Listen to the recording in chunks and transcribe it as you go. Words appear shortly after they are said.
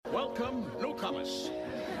Welcome, newcomers.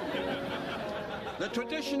 The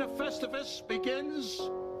tradition of Festivus begins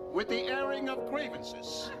with the airing of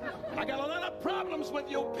grievances. I got a lot of problems with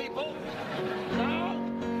you people. Now,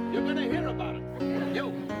 you're gonna hear about it. You.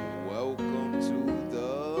 Welcome to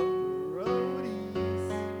the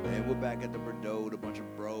Brodies. And we're back at the Brodies, a bunch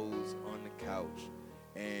of bros on the couch.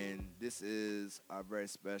 And this is our very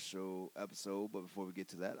special episode. But before we get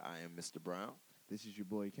to that, I am Mr. Brown. This is your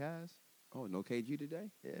boy Kaz. Oh, no KG today?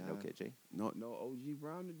 Yeah, no KJ. No OG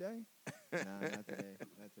Brown today? Nah, not today.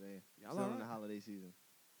 Not today. Y'all Still all in the right? holiday season.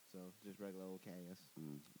 So just regular old Kaz.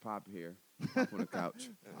 Pop here. Pop on the couch.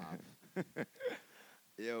 Pop.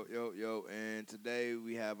 Yo. And today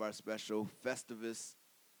we have our special Festivus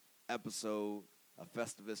episode. A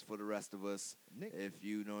Festivus for the rest of us. Nick. If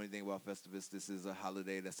you know anything about Festivus, this is a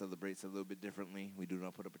holiday that celebrates a little bit differently. We do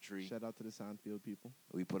not put up a tree. Shout out to the Seinfield people.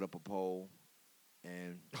 We put up a poll,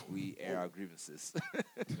 and we air our grievances.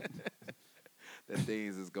 That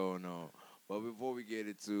things is going on. But before we get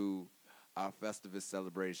into our Festivus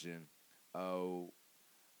celebration,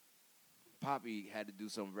 Poppy had to do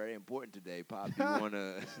something very important today. Poppy, you want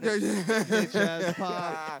to... Bitch ass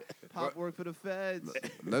Pop. Pop work for the feds.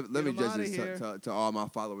 Let me Get 'em just outta this here. to all my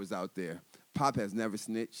followers out there. Pop has never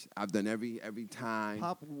snitched. I've done every time.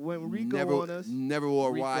 Pop went Rico never, on us. Never wore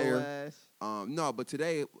a Rico wire. ass. No, but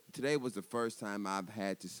today was the first time I've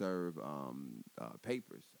had to serve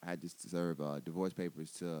papers. I had to serve divorce papers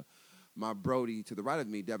to my Brody to the right of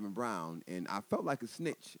me, Devin Brown, and I felt like a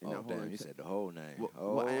snitch. In that whole damn, you said the whole name.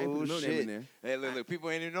 Well, I ain't put no name in there. Hey, look, people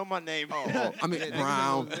ain't even know my name. I mean, Yeah, niggas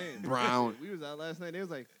Brown, know his name. Brown. We was out last night. They was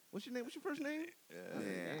like, "What's your name? What's your first name?" Yeah,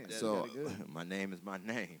 Damn, so- got it good. My name is my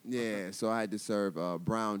name. Yeah, so I had to serve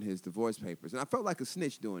Brown his divorce papers, and I felt like a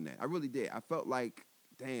snitch doing that. I really did. I felt like,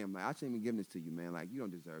 damn, like, I shouldn't even give this to you, man. Like, you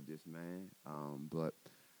don't deserve this, man. But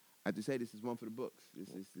I have to say, this is one for the books. This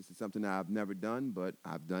is something that I've never done, but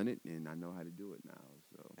I've done it, and I know how to do it now.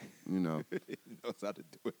 So, you know. He knows how to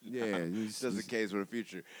do it. Yeah, now. it's Just in just- case for the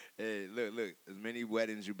future. Hey, look. As many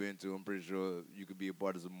weddings you've been to, I'm pretty sure you could be a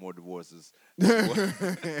part of some more divorces.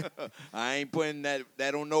 I ain't putting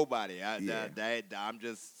that on nobody. Yeah. I'm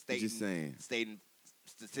just stating. Just saying. Stating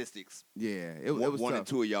statistics. Yeah, it One was and tough.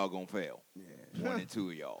 two of y'all gonna fail. Yeah. One and two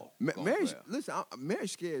of y'all. gonna Marriage, fail. listen,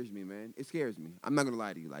 marriage scares me, man. It scares me. I'm not gonna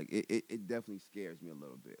lie to you. Like, it definitely scares me a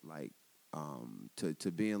little bit. Like,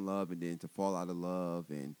 to be in love and then to fall out of love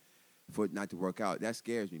and for it not to work out, that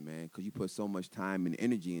scares me, man. Because you put so much time and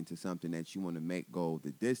energy into something that you want to make go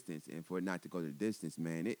the distance, and for it not to go the distance,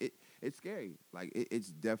 man, it's scary. Like, it's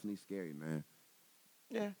definitely scary, man.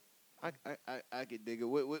 Yeah, I could dig it.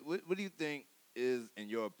 What do you think is, in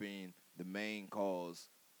your opinion, the main cause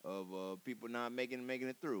of people not making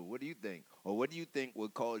it through? What do you think, or what do you think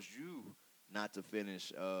would cause you not to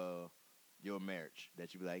finish your marriage?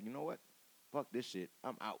 That you be like, you know what, fuck this shit,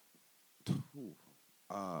 I'm out.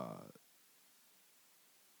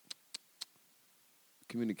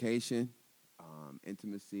 Communication,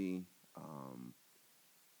 intimacy.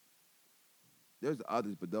 There's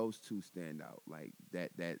others, but those two stand out. Like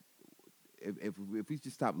that. If we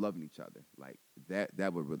just stop loving each other, like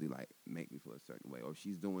that would really like make me feel a certain way. Or if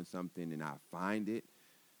she's doing something and I find it,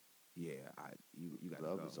 yeah, you gotta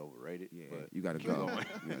Love go. is overrated. Yeah, but you gotta keep go. going.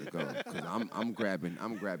 You gotta go. Cause I'm grabbing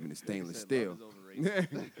the stainless Said steel. love is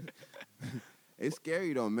overrated. It's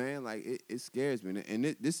scary though, man. Like it scares me, and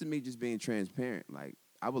this is me just being transparent. Like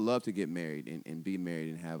I would love to get married and be married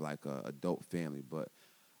and have like a adult family, but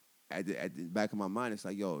at the back of my mind, it's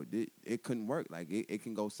like, yo, it couldn't work. Like it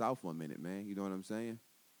can go south for a minute, man. You know what I'm saying?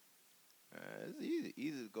 It's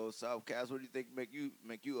easy to go south. Cass, what do you think make you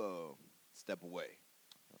step away?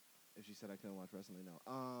 If she said I couldn't watch wrestling, no.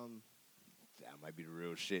 That might be the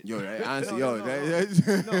real shit. Yo, honestly, No, yo,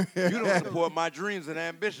 no, You don't support my dreams and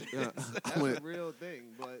ambitions. That's a real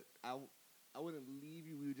thing, but I wouldn't leave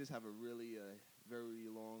you. We would just have a really very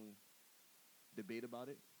long debate about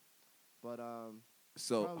it. But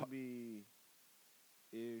So probably be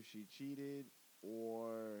if she cheated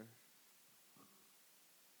or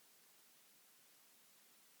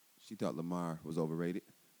she thought Lamar was overrated.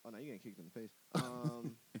 oh no, you getting kicked in the face.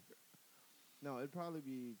 No, it'd probably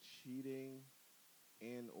be cheating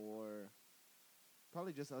and or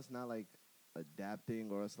probably just us not like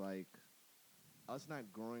adapting or us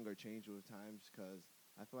not growing or changing with times, because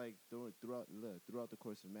I feel like throughout the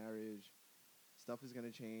course of marriage, stuff is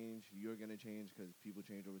gonna change. You're gonna change because people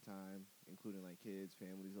change over time, including like kids,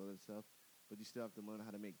 families, all that stuff. But you still have to learn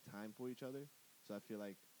how to make time for each other. So I feel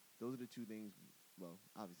like those are the two things. Well,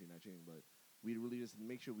 obviously not cheating, but we really just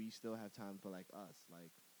make sure we still have time for like us.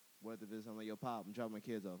 Like, what if it's I'm like, yo, Pop, I'm dropping my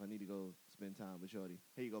kids off. I need to go spend time with Shorty.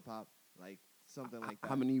 Here you go, Pop. Like, something like that.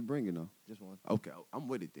 How many you bringing though? Just one. Okay, I'm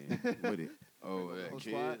with it then. with it. Oh, Whole yeah,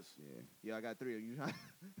 squad? kids. Yeah, Yeah, I got 3 of you.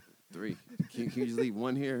 3. Can you just leave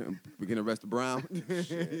one here and begin to rest the Brown?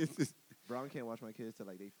 Brown can't watch my kids till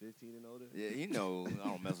like they 15 and older. Yeah, I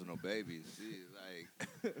don't mess with no babies. See,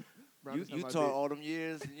 like, Brown you just had my taught baby- all them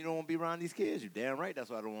years and you don't want to be around these kids. You damn right that's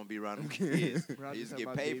why I don't want to be around them kids. Brown They just used to had get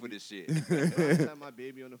my paid for baby. this shit. Brown just had my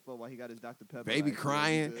baby on the phone while he got his Dr. Pepper. Baby like,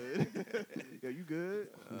 crying. Yo, you good? Yo, you good?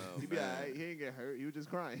 Oh, He be man. alright. He ain't get hurt. He was just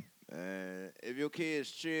crying. If your kids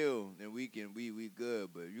chill, then we good.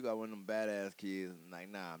 But if you got one of them badass kids, like,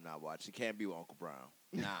 nah, I'm not watching. She can't be with Uncle Brown.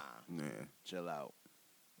 Nah, Nah. chill out.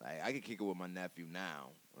 Like, I can kick it with my nephew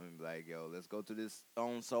now. I'm like, yo, let's go to this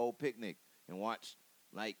Stone Soul picnic and watch,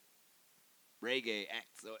 like, reggae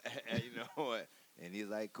acts, you know. And he's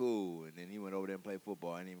like, cool. And then he went over there and played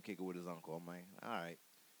football. I didn't even kick it with his uncle. I'm like, all right.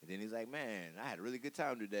 And then he's like, man, I had a really good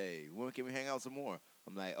time today. When can we hang out some more?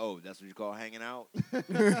 I'm like, oh, that's what you call hanging out?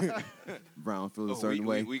 Brown feels Oh, a certain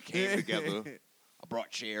way. We came together. I brought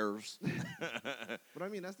chairs. But I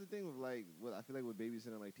mean, that's the thing with like, what I feel like with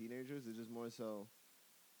babysitting like teenagers, it's just more so,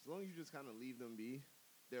 as long as you just kind of leave them be,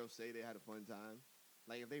 they'll say they had a fun time.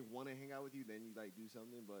 Like if they want to hang out with you, then you like do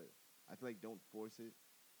something. But I feel like don't force it.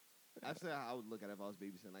 That's how I would look at it if I was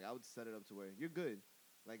babysitting. Like I would set it up to where you're good.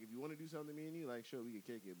 Like if you want to do something, me and you, like sure we could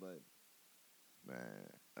kick it, but Man,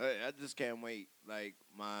 I just can't wait. Like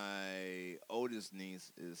my oldest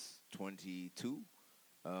niece is 22,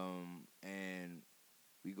 and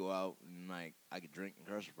we go out and like I could drink and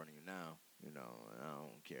curse in front of you now. You know, I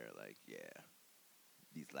don't care. Like, yeah,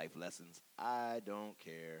 these life lessons. I don't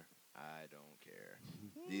care. I don't care.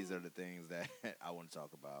 These are the things that I want to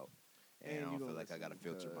talk about, and I you don't feel gonna like I got to listen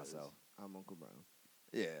filter because myself. I'm Uncle Brown.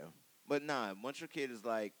 Yeah, but nah. Once your kid is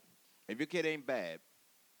like, if your kid ain't bad,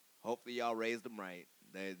 hopefully y'all raised them right.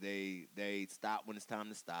 They stop when it's time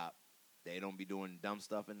to stop. They don't be doing dumb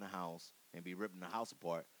stuff in the house and be ripping the house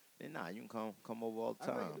apart. Then nah, you can come over all the I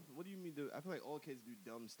feel time. like, what do you mean? I feel like all kids do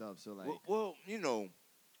dumb stuff. So like, Well, you know,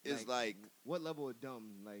 it's like what level of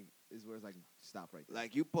dumb like is where it's like stop right there.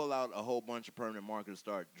 you pull out a whole bunch of permanent markers,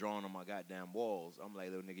 start drawing on my goddamn walls. I'm like,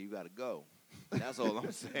 little nigga, you gotta go. That's all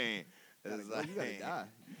I'm saying. It's you gotta die.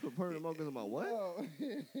 You put permanent markers on my what?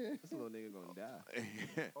 This little nigga gonna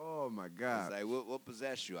die. Oh my It's God. like, what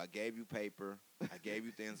possessed you? I gave you paper. I gave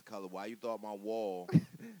you things of color. Why you thought my wall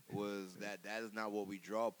was that is not what we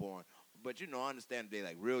draw upon. But, you know, I understand they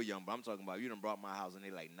like real young, but I'm talking about you done brought my house and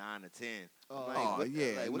they like 9 or 10. I'm like, Oh,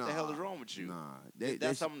 yeah, Like, what the hell is nah, wrong with you? Nah,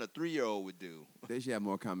 That's something a 3-year-old would do. they should have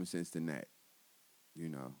more common sense than that. You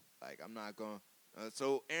know. Like, I'm not going to.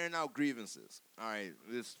 So, airing out grievances. All right,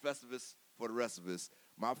 this Festivus for the rest of us.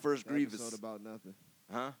 My first The grievance. episode about nothing.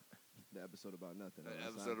 Huh? The episode about nothing. An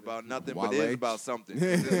That's episode not about good. nothing, Wale. but it is about something.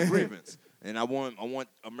 It's a grievance. And I want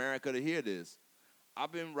America to hear this.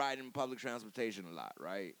 I've been riding public transportation a lot,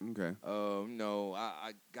 right? Okay. You know,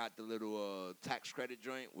 I got the little tax credit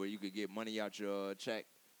joint where you could get money out your check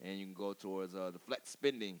and you can go towards the flex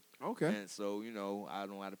spending. Okay. And so, you know, I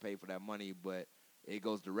don't have to pay for that money, but it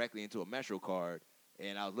goes directly into a Metro card.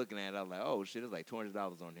 And I was looking at it, I was like, oh, shit, it's like $200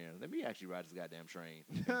 on here. Let me actually ride this goddamn train,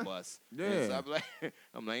 bus. Yeah. And so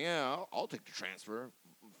I'm like, yeah, I'll take the transfer.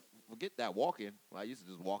 Forget that walking. Well, I used to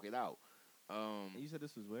just walk it out. And you said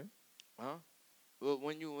this was where? Huh? Well,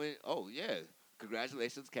 oh, yeah.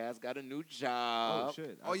 Congratulations, Cass got a new job. Oh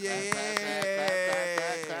shit. Oh, yeah.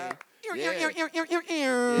 Clap. Yeah,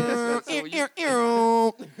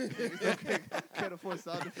 so Can't afford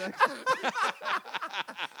sound effects.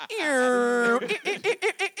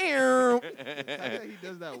 He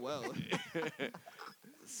does that well.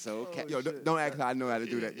 So, Oh, Cass, Yo, shit. don't act like I know how to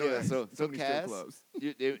do that. Don't yeah, act- so many strip Cass, clubs.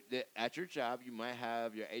 at your job, you might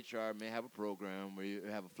have your HR may have a program where you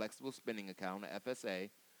have a flexible spending account, a FSA,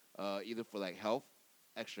 either for like health,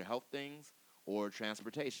 extra health things, or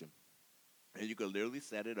transportation. And you could literally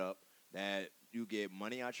set it up that you get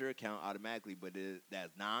money out your account automatically, but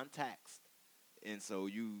that's non-taxed, and so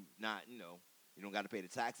you don't got to pay the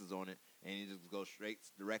taxes on it, and you just go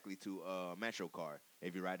directly to a Metro card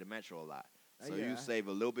if you ride the Metro a lot. So Yeah, you save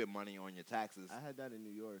a little bit of money on your taxes. I had that in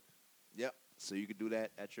New York. Yep. So you could do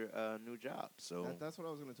that at your new job. So That's what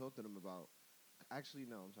I was going to talk to them about. Actually,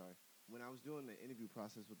 no, I'm sorry. When I was doing the interview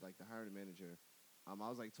process with like the hiring manager, I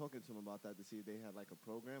was like talking to them about that to see if they had like a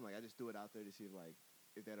program. Like I just threw it out there to see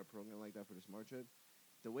if they had a program like that for the Smart Trip.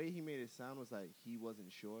 The way he made it sound was like he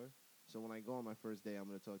wasn't sure. So when I go on my first day, I'm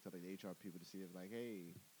going to talk to like the HR people to see if like,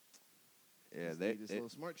 hey, yeah, this little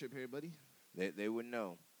Smart Trip here, buddy. they would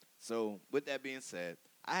know. So with that being said,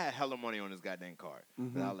 I had hella money on this goddamn card.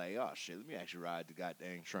 And I was like, oh shit, let me actually ride the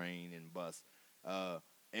goddamn train and bus.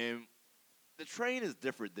 And the train is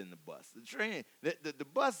different than the bus. The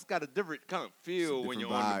bus got a different kind of feel when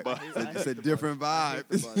you're on the bus. It's a different vibe.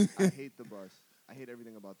 I hate the bus. I hate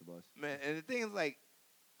everything about the bus. Man, and the thing is, like,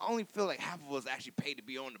 I only feel like half of us actually paid to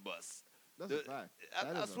be on the bus. That's a fact.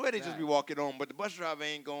 I swear they just be walking on, but the bus driver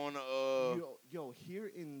ain't going to. Yo,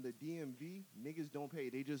 here in the DMV, niggas don't pay.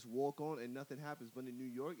 They just walk on and nothing happens. But in New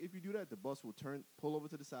York, if you do that, the bus will pull over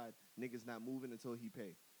to the side. Niggas not moving until he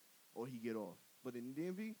pay or he get off. But in the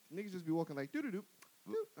DMV, niggas just be walking like doo-doo-doo.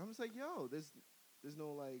 I'm just like, yo, there's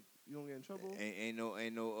no, like, you don't get in trouble. Ain't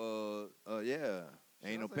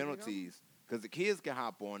no penalties. Because the kids can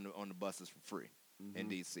hop on the buses for free in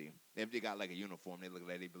D.C. If they got, like, a uniform, they look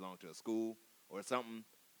like they belong to a school or something,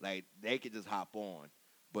 like, they could just hop on.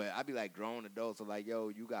 But I be like, grown adults are like, yo,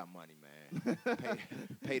 you got money, man.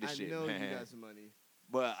 Pay the shit, man. I know you got some money.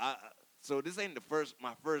 But so this ain't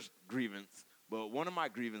my first grievance, but one of my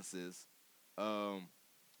grievances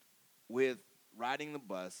with riding the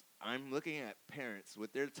bus, I'm looking at parents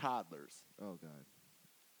with their toddlers. Oh, God.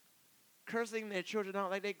 Cursing their children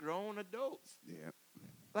out like they grown adults. Yeah.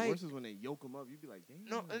 Like, worse is when they yoke them up. You be like, damn.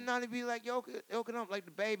 No, not to be like yoking up. Like,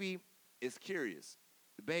 the baby is curious.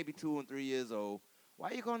 The baby 2 and 3 years old.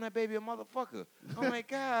 Why you calling that baby a motherfucker? I'm like,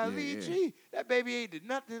 God, gee, that baby ain't did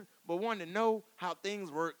nothing but want to know how things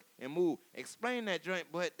work and move. Explain that joint,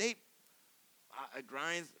 but it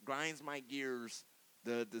grinds my gears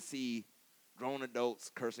to see grown adults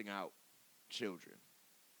cursing out children.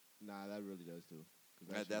 Nah, that really does too.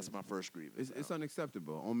 That's my first grievance. It's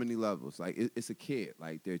unacceptable on many levels. Like, it's a kid.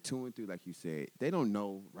 Like, they're 2 and 3, like you said. They don't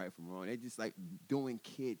know right from wrong. They just, like, doing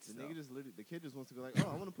kid stuff. The kid just wants to go like, oh,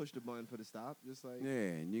 I want to push the button for the stop. Just like. Yeah,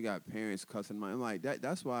 and you got parents cussing them out. I'm like,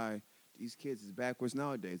 that's why these kids is backwards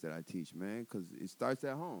nowadays that I teach, man, because it starts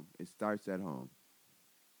at home. It starts at home.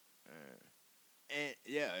 And,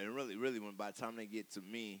 yeah, and really, when by the time they get to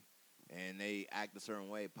me and they act a certain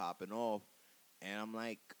way, popping off, and I'm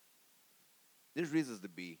like, there's reasons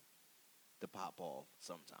to pop off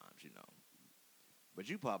sometimes, you know. But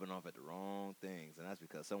you popping off at the wrong things, and that's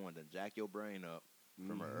because someone done jack your brain up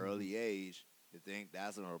from an early age to think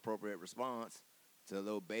that's an appropriate response to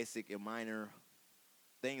little basic and minor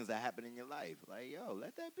things that happen in your life. Like, yo,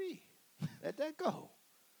 let that be. Let that go.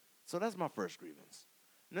 So that's my first grievance.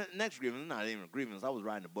 Next grievance, not even a grievance. I was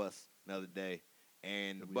riding the bus the other day,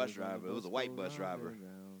 and the bus driver, it was a white bus driver,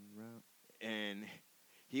 and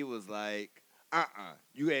he was like,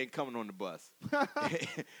 you ain't coming on the bus.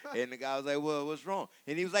 And the guy was like, well, what's wrong?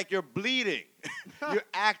 And he was like, you're bleeding. You're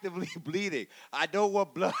actively bleeding. I don't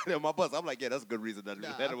want blood on my bus. I'm like, yeah, that's a good reason. I feel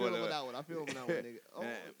him on that one. Nigga. Oh,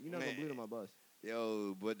 you're not going to bleed on my bus.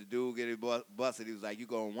 Yo, but the dude getting busted, he was like, you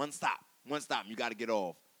going one stop, you got to get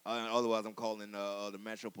off. Otherwise, I'm calling the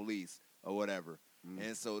Metro Police or whatever.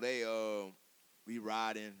 And so we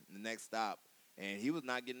riding the next stop, and he was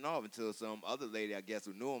not getting off until some other lady, I guess,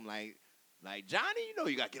 who knew him, like, Johnny, you know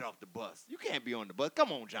you got to get off the bus. You can't be on the bus.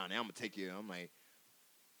 Come on, Johnny, I'm going to take you. I'm like,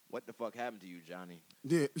 what the fuck happened to you, Johnny?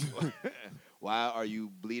 Yeah. Why are you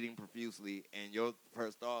bleeding profusely? And your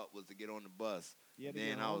first thought was to get on the bus. Yeah,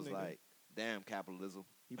 then I was like, damn, capitalism.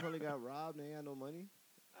 He probably got robbed and he had no money.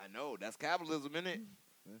 I know. That's capitalism, isn't it?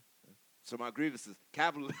 So my grievance is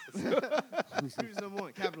capitalism. Grievance number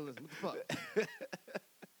 1, capitalism. What the fuck?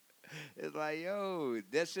 It's like, yo,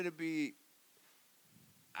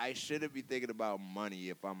 I shouldn't be thinking about money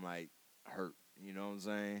if I'm, like, hurt. You know what I'm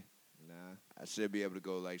saying? Nah. I should be able to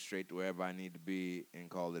go, like, straight to wherever I need to be and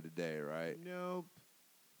call it a day, right? Nope.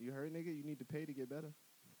 You hurt, nigga? You need to pay to get better.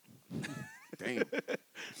 Damn.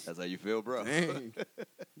 That's how you feel, bro? Dang.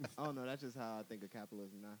 Oh, no, that's just how I think of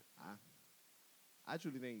capitalism. Nah. I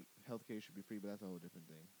truly think healthcare should be free, but that's a whole different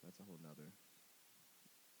thing. That's a whole nother.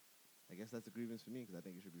 I guess that's a grievance for me because I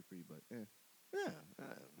think it should be free, but Yeah.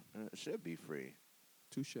 It should be free.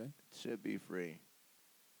 Touche. Should be free.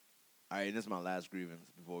 All right, this is my last grievance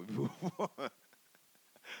before we move on.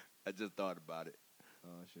 I just thought about it.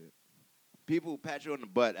 Oh, shit. People pat you on the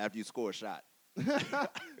butt after you score a shot.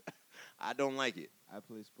 I don't like it. I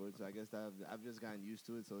play sports, so I guess I've just gotten used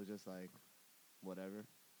to it, so it's just like, whatever.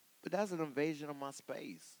 But that's an invasion of my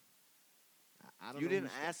space. I don't you know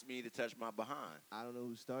didn't ask me to touch my behind. I don't know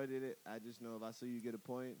who started it. I just know if I see you get a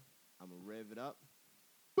point, I'm going to rev it up.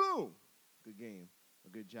 Boom! Good game. A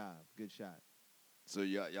good job. Good shot. So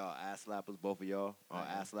y'all ass slappers, both of y'all? Or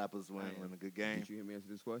ass slappers when a good game? Did you hear me answer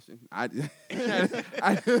this question? I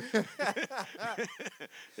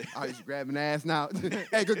just grabbing ass now.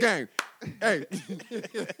 Hey, good game. Hey.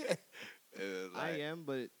 I am,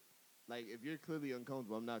 but like if you're clearly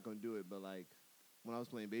uncomfortable, I'm not gonna do it. But like when I was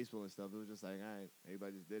playing baseball and stuff, it was just like, all right,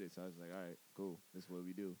 everybody just did it. So I was like, all right, cool. This is what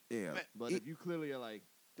we do. Yeah. But if you clearly are like,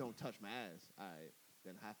 don't touch my ass. All right,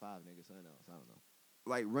 then high five, nigga. Something else. I don't know.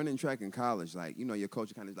 Like running track in college, like, you know, your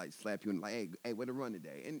coach kind of like slap you and like, hey, way to run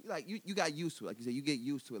today. And like you got used to it. Like you said, you get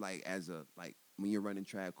used to it like as a like when you're running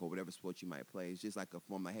track or whatever sport you might play. It's just like a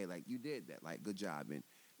form of, hey, like you did that, like good job. And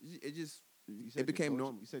it became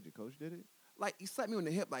normal. You said your coach did it? Like he slapped me on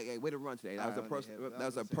the hip, like, hey, way to run today. That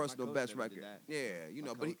was a personal best record. Yeah, you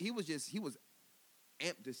know, but he was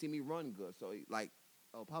amped to see me run good. So like.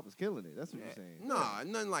 Oh, Papa's killing it. That's what you're saying. Nah,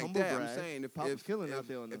 nothing like Humble that. Brag. I'm saying Papa's killing out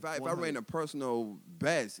there on the if I ran a personal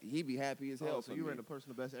best, he'd be happy as hell. Oh, so you ran a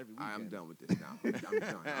personal best every weekend. I'm done with this now. I'm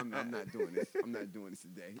done. I'm not doing this. I'm not doing this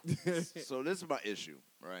today. So this is my issue,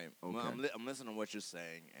 right? Okay. I'm listening to what you're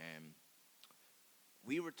saying, and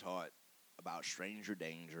we were taught about stranger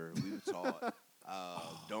danger. We were taught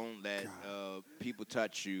don't let people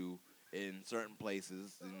touch you in certain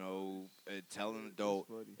places, you know, tell an adult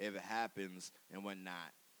if it happens and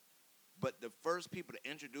whatnot. But the first people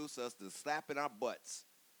to introduce us to slapping our butts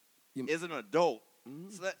is an adult.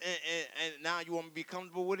 Mm-hmm. And now you want me to be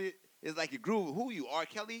comfortable with it? It's like you grew. Who you are,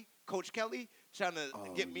 Kelly? Coach Kelly? Trying to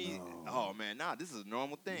get me. No. Oh, man, nah, this is a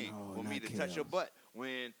normal thing for me to touch your butt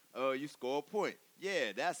when you score a point.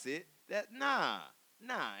 Yeah, that's it. Nah.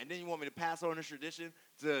 And then you want me to pass on this tradition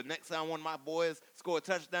to next time one of my boys score a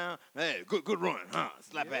touchdown? Hey, good run, huh?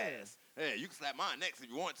 Slap ass. Hey, you can slap mine next if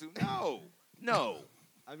you want to. No.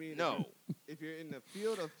 I mean, no. If you're in the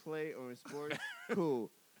field of play or in sports,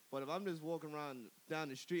 cool. But if I'm just walking around down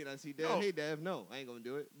the street and I see Dev, hey, Dev, no, I ain't going to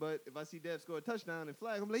do it. But if I see Dev score a touchdown and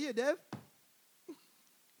flag, I'm like, yeah, Dev.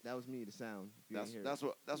 That was me, the sound. That's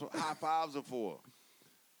what high fives are for.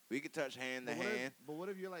 We can touch hand to hand. But what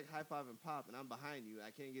if you're like high five and Pop and I'm behind you?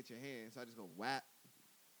 I can't get your hand, so I just go whap.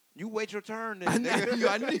 You wait your turn then, I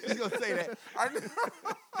nigga. knew you was going to say that.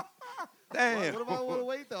 Damn. What if I want to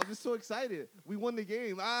wait, though? I'm just so excited. We won the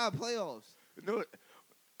game. Playoffs. No,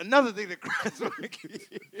 another thing that cracks my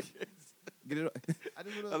Get it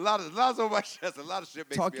a lot on my chest. A lot of shit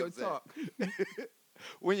makes talk me your upset. talk.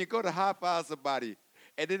 When you go to high five somebody,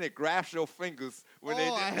 and then it grabs your fingers. When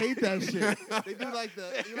I hate that shit. They do like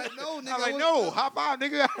you're like, no, nigga. I'm like, no, high five,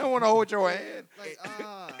 nigga. I don't want to hold your hand. Like,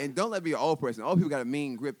 And don't let it be an old person. Old people got a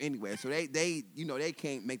mean grip anyway, so they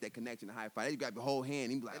can't make that connection to high five. They grab your whole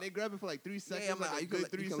hand and be like, and they grab it for like 3 seconds. Yeah, I'm like, you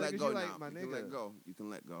can let go now. My you nigga. can let go. You can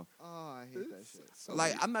let go. Oh, I hate that shit. So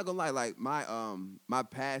Like, I'm not gonna lie. Like my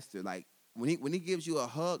pastor, like when he gives you a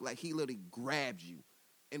hug, like he literally grabs you,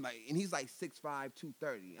 and he's like 6'5",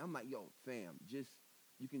 230. I'm like, yo, fam,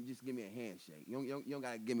 you can just give me a handshake. You don't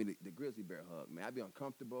gotta give me the grizzly bear hug, man. I'd be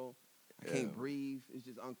uncomfortable. I can't breathe. It's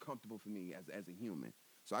just uncomfortable for me as a human.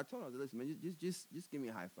 So I told him, listen, man, just give me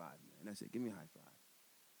a high five, man. That's it. Give me a high five.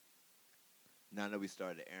 Now that we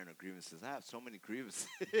started airing our grievances, I have so many grievances.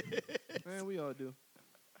 Man, we all do.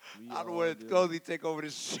 I don't want to totally take over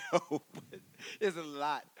this show, but it's a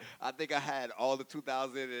lot. I think I had all the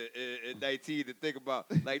 2019 to think about.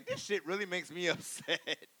 Like, this shit really makes me upset.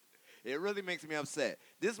 It really makes me upset.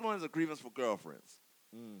 This one is a grievance for girlfriends.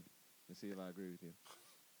 Let's see if I agree with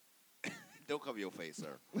you. Don't cover your face,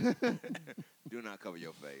 sir. Do not cover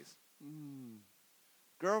your face.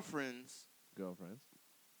 Girlfriends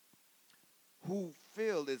who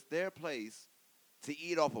feel it's their place to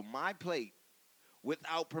eat off of my plate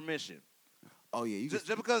without permission. Oh, yeah. Just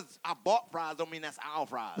because I bought fries don't mean that's our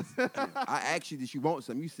fries. I asked you, did you want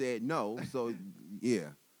some? You said no, so yeah.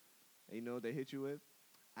 And you know what they hit you with?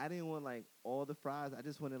 I didn't want, like, all the fries. I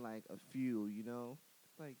just wanted, like, a few, you know?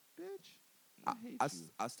 Like, bitch, I hate you.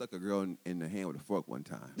 I stuck a girl in the hand with a fork one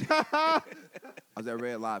time. I was at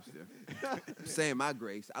Red Lobster. Saying my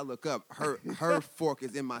grace. I look up. Her fork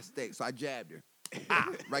is in my steak, so I jabbed her.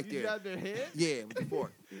 Right there. You jabbed her head? Yeah, with the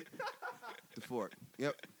fork. The fork.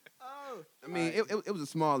 Yep. Oh. I mean, it was a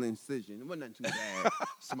small incision. It wasn't nothing too bad.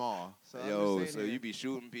 Small. So you be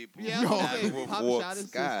shooting people. Yeah, with Pop forks. shot his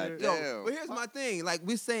God sister. damn. But here's my thing. Like,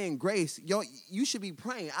 we're saying grace. Yo, you should be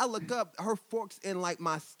praying. I look up. Her fork's in, like,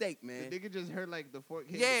 my steak, man. The nigga just heard, like, the fork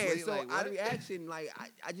hit Yeah, the plate, so like, out what? of reaction, like,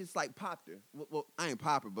 I just, like, popped her. Well, I ain't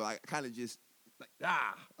pop her, but I kind of just, like,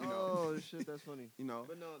 you know. Oh, shit, that's funny. You know.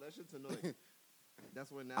 But no, that shit's annoying.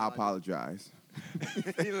 That's when now I apologize.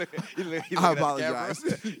 You look I apologize.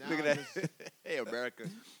 Look at that. Hey, America.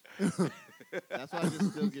 That's why I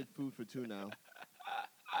just still get food for two now.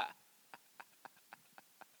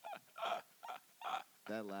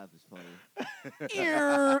 That laugh is funny.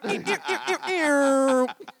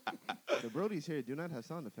 The Brodies here do not have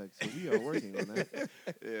sound effects, so we are working on that.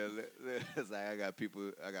 Yeah, it's like I got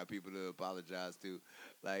people to apologize to.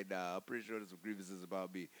 Like, nah, I'm pretty sure there's some grievances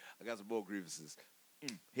about me. I got some more grievances.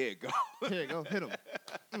 Here you go. Here you go. Hit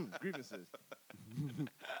them. Grievances.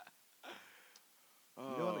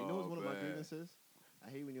 You know what's one of my man. grievances? I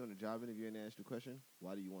hate when you're on a job interview and they ask you a question,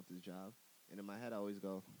 why do you want this job? And in my head, I always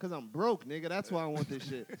go, because I'm broke, nigga. That's why I want this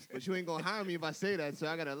shit. But you ain't going to hire me if I say that, so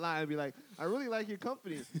I got to lie and be like, I really like your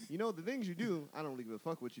company. You know, the things you do, I don't really give a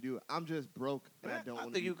fuck what you do. I'm just broke, and I don't want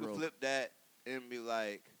to be think you broke. could flip that and be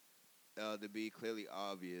like, to be clearly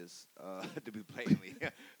obvious, to be blatantly.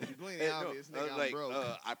 You blatantly obvious, nigga, I'm broke.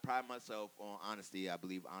 I pride myself on honesty. I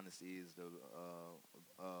believe honesty is the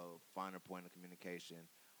finer point of communication.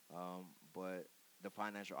 But the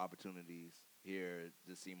financial opportunities here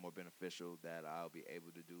just seem more beneficial that I'll be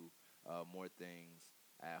able to do more things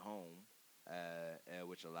at home,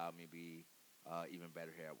 which allow me to be even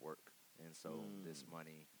better here at work. And so this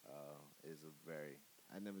money is a very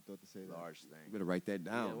I never thought to say large that. thing. You better write that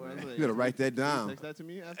down. Yeah, Man. You better write that Can you down. text that to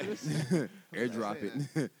me after this? Airdrop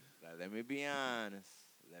it. Now, let me be honest.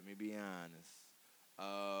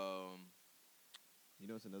 You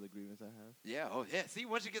know what's another grievance I have? Yeah. Oh, yeah. See,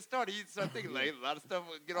 once you get started, you start thinking like a lot of stuff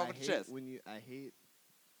will get off the chest. I hate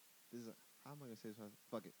this. How am I gonna say this?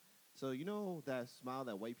 Fuck it. So you know that smile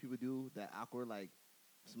that white people do, that awkward like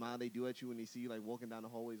smile they do at you when they see you like walking down the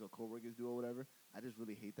hallways or coworkers do or whatever. I just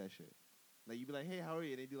really hate that shit. Like you be like, hey, how are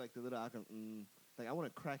you? And they do like the little awkward. Like I want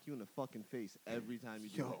to crack you in the fucking face every time you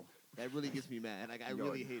do it. That really gets me mad. Like I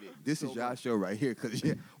really hate it. This so is y'all much. show right here because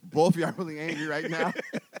both of y'all really angry right now.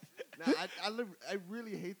 Nah, I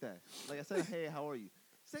really hate that. Like I said, hey, how are you?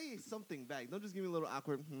 Say something back. Don't just give me a little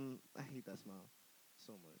awkward. I hate that smile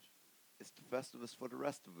so much. It's the Festivus for the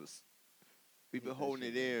rest of us. We've been hate that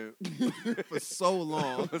holding shit, it in. For so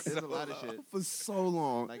long. There's a lot of shit. For so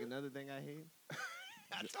long. Like another thing I hate.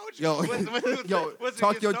 I told you. Yo, once it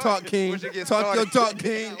talk gets your started- talk, King. once it gets Talk your started- talk,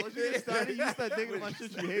 King. Once you get started, you start thinking about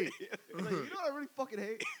shit you hate. Like, you know what I really fucking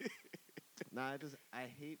hate? Nah, I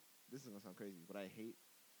hate, this is going to sound crazy, but I hate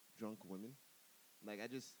drunk women. Like,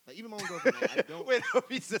 even my own girlfriend, like, I don't. Wait,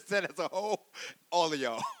 he just said as a whole, all of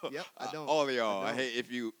y'all. Yep, I don't. All of y'all. I I don't. hate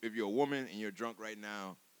if you're a woman and you're drunk right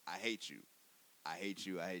now. I hate you. I hate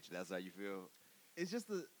you. That's how you feel. It's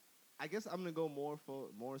just I guess I'm going to go more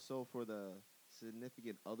so for the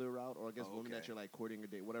significant other route, or I guess women that you're like courting or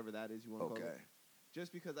date, whatever that is you want to call it.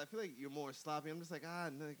 Just because I feel like you're more sloppy. I'm just like,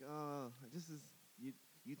 this is,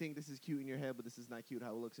 you think this is cute in your head, but this is not cute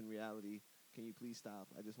how it looks in reality. Can you please stop?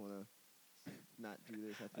 I just want to not do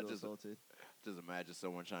this. I feel assaulted. Just imagine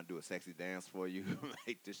someone trying to do a sexy dance for you.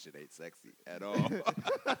 Like, this shit ain't sexy at all.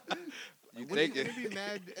 You think it? And they'd be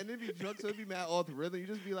mad, and they'd be drunk, so they'd be mad off the rhythm. You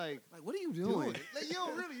just be like, What are you doing? Like, yo,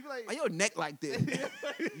 really? You be like, Why your neck like this?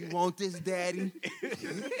 You want this, daddy? you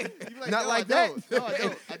be like, Not no, like I that. don't. No, I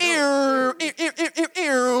don't.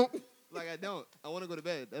 Like, I don't. I want to go to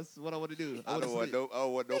bed. That's what I want to do. I don't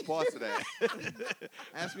want no parts of that.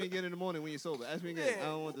 Ask me again in the morning when you're sober. Ask me again. I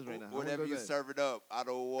don't want this right now. I wanna Whatever go to you bed. serve it up, I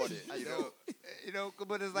don't want it. You know,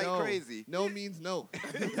 but it's like No. crazy. No means no.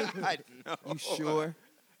 I know. You sure?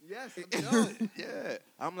 Yes, no. Yeah.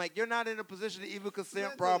 I'm like, you're not in a position to even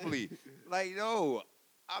consent properly. Like, no,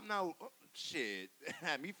 I'm not. Shit.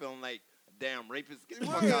 Had me feeling like a damn rapist. Get the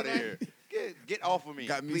fuck out of here. Get off of me.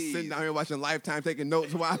 Got me please. sitting down here watching Lifetime taking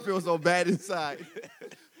notes while I feel so bad inside.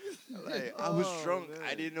 Like, I was Oh, drunk. man.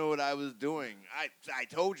 I didn't know what I was doing. I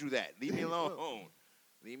told you that. Leave me alone.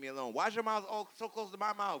 Leave me alone. Why's your mouth all so close to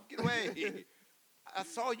my mouth? Get away. I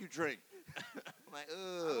saw you drink. I'm like, I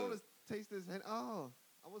don't ugh. want to taste this. And I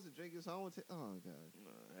wasn't drinking, so I don't want to. Oh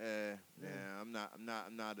god. Yeah, I'm not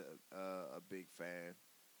a big fan.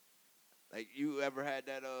 Like, you ever had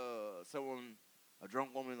that a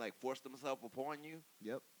drunk woman like forced themselves upon you?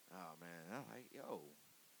 Yep. Oh man, I'm like, yo,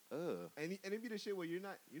 And it be the shit where you're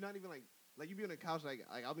not even like you be on the couch like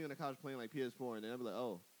I'll be on the couch playing like PS4 and then I'll be like,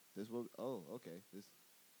 okay, this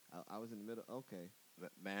I was in the middle, okay.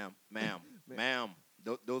 ma'am,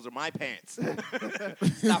 those are my pants.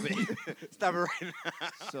 Stop it right now.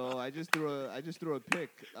 So I just threw a pick.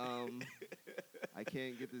 I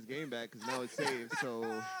can't get this game back because now it's saved. So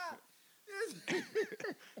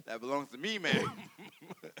That belongs to me, man.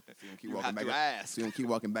 You have to ask. So you gonna keep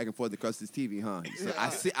walking back and forth across this TV, huh?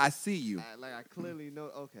 So I see you. I clearly know.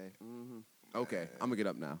 Okay. Okay, I'm gonna get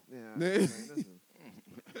up now. Yeah. Okay, listen.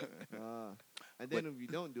 And then if you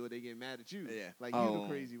don't do it, they get mad at you. Yeah. Like you the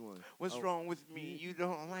crazy one. What's wrong with me? You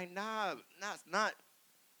don't. I'm like, nah, it's not.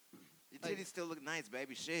 Your titties still look nice,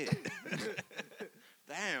 baby. Shit.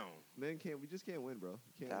 Damn. Men we just can't win, bro.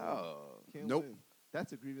 You can't No. win. Can't Nope. win.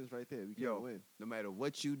 That's a grievance right there. We can't Yo, win. no matter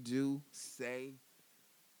what you do, say,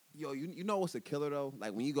 you know what's a killer though?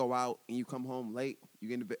 Like when you go out and you come home late, you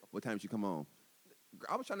get in the bed. What time did you come home?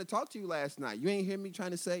 I was trying to talk to you last night. You ain't hear me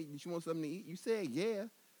trying to say, did you want something to eat? You said, yeah.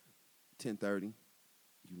 10:30.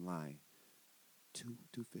 You lying.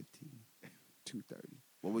 2:15. 2:30.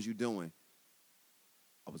 What was you doing?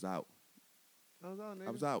 I was out. I was out,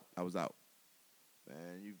 nigga. I was out.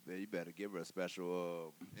 Man, you better give her a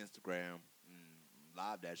special Instagram and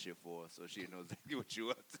live that shit for her so she knows exactly what you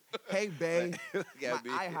up to. Hey, babe. Look at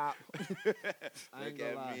me. My IHOP. I ain't Look gonna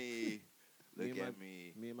at lie. me. Look at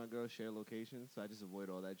me. Me and my girl share locations, so I just avoid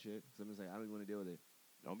all that shit. So I'm just like, I don't even want to deal with it.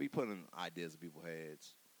 Don't be putting ideas in people's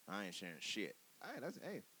heads. I ain't sharing shit. All right,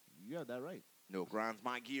 hey, you got that right. No, grinds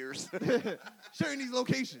my gears. Sharing these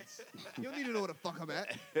locations. You don't need to know where the fuck I'm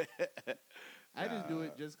at. I just do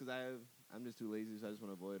it just because I'm just too lazy, so I just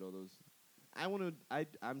want to avoid all those.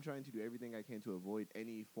 I'm trying to do everything I can to avoid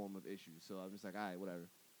any form of issues. So I'm just like, all right, whatever.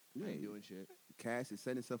 I ain't doing shit. Cass is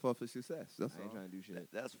setting himself up for success. That's I ain't all. trying to do shit.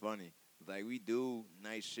 That's funny. Like, we do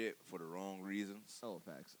nice shit for the wrong reasons. Oh,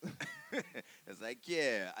 facts. It's like,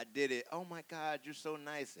 yeah, I did it. Oh, my God, you're so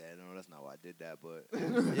nice. Yeah, no, that's not why I did that, but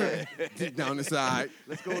yeah. Deep down the side.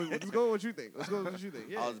 Let's go with what you think.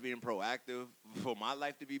 Yeah. I was being proactive for my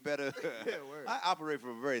life to be better. Yeah, word. I operate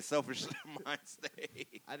from a very selfish mind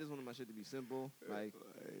state. I just wanted my shit to be simple. Like,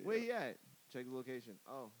 where he at? Check the location.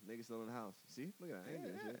 Oh, nigga still in the house. See? Look at that. I ain't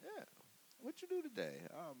doing shit. Yeah. What you do today?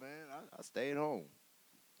 Oh, man, I stayed home.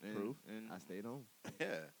 Proof. And I stayed home.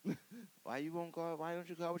 Yeah. Why you won't go? Why don't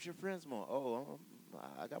you go out with your friends more? Oh,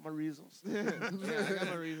 I got my reasons. Yeah, I got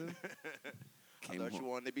my reason. I thought you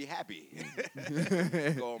wanted to be happy.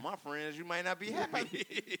 Go with my friends, you might not be happy.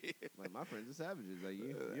 Like, my friends are savages. Like,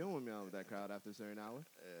 you don't want me out with that crowd after a certain hour.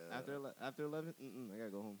 After 11, I gotta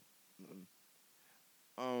go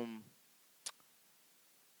home.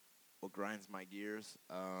 What grinds my gears?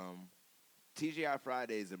 TGI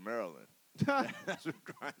Fridays in Maryland. That's what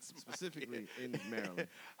grinds my Specifically gears. in Maryland.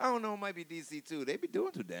 I don't know, it might be DC too. They be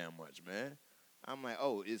doing too damn much, man. I'm like,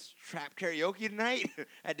 oh, it's trap karaoke tonight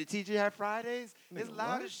at the TGI Fridays? It's Nigga,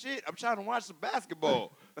 loud what? as shit. I'm trying to watch some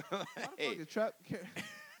basketball. Why the fuck is trap?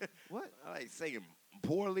 What? I like singing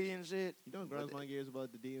poorly and shit. You know what grinds my gears about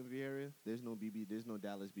the DMV area? There's no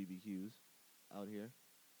Dallas BBQs out here.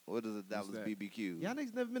 What is a Dallas that? BBQ? Y'all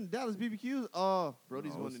niggas never been to Dallas BBQs? Oh, Brodies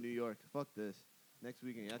No, going it's- to New York. Fuck this. Next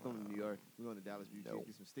weekend, y'all coming to New York. We're going to Dallas BBQ. Nope.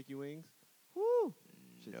 Get some sticky wings. Woo!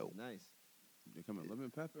 Shit Nope. is nice. They come in lemon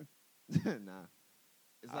pepper. Nah.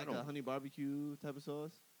 It's I like a don't- honey barbecue type of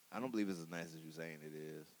sauce. I don't believe it's as nice as you're saying it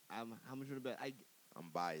is. How much would it bet? I'm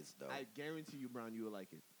biased, though. I guarantee you, Brown, you will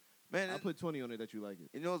like it. Man, I'll put 20 on it that you like it.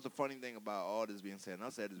 you know what's the funny thing about all this being said? And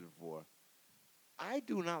I've said this before. I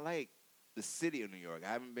do not like the city of New York.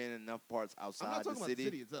 I haven't been in enough parts I'm outside not the talking about city. the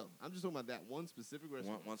city itself. I'm just talking about that one specific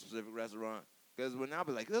restaurant. One specific restaurant. Because when I'll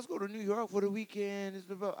be like, let's go to New York for the weekend,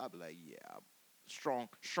 I'll be like, yeah, strong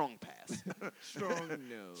pass. Strong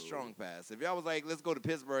no. Strong pass. If y'all was like, let's go to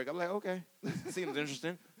Pittsburgh, I'm like, okay, seems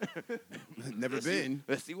interesting. Never been.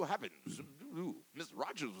 Let's see what happens. Ooh, Mr.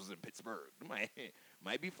 Rogers was in Pittsburgh.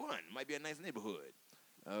 Might be fun. Might be a nice neighborhood.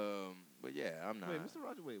 But yeah, I'm not. Wait, Mr.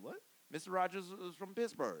 Rogers, wait, what? Mr. Rogers was from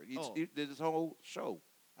Pittsburgh. Oh. He did his whole show.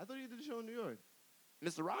 I thought you did a show in New York.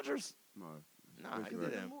 Mr. Rogers? No. Nah, he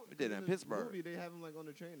Pittsburgh. did it in Pittsburgh. Movie, they have him like on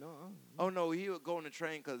the train. No. Oh no, he would go on the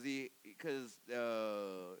train because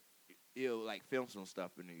he'll like film some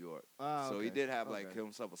stuff in New York. Ah, So he okay. did have like Okay.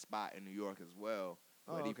 himself a spot in New York as well.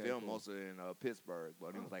 Oh, But he okay, filmed cool. most of it in Pittsburgh.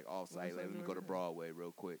 But he was like off site. Like, let me go to Broadway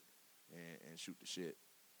real quick and shoot the shit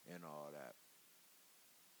and all that.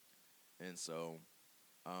 And so,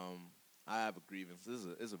 I have a grievance. This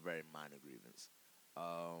is a very minor grievance.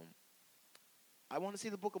 I want to see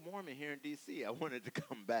the Book of Mormon here in D.C. I wanted to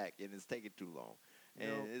come back, and it's taking too long. You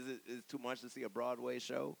And know- is it too much to see a Broadway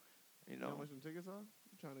show? You You know how know, much them tickets are?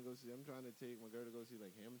 I'm trying to take my girl to go see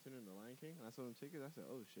like Hamilton and The Lion King. And I saw them tickets. I said,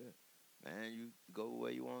 oh shit, man, you go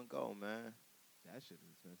where you want to go, man. that shit is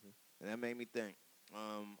expensive. And that made me think.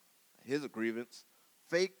 Here's a grievance: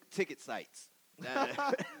 fake ticket sites.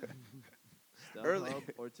 Early- StubHub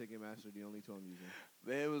or Ticketmaster, the only two I'm using.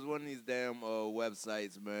 Man, it was one of these damn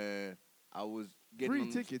websites, man. I was getting Free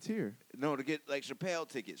them- tickets here. No, to get like Chappelle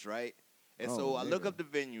tickets, right? And Oh, so I look nigga. up the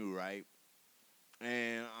venue, right?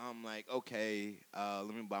 And I'm like, okay, let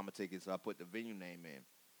me buy my ticket. So I put the venue name in.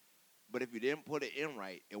 But if you didn't put it in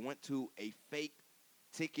right, it went to a fake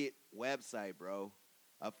ticket website, bro.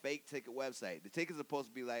 A fake ticket website. The ticket's supposed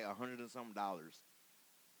to be like $100 and something.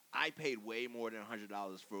 I paid way more than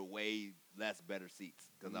 $100 for way less better seats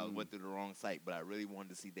because I went through the wrong site. But I really wanted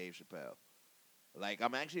to see Dave Chappelle. Like,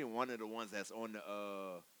 I'm actually one of the ones that's on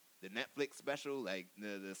the Netflix special, like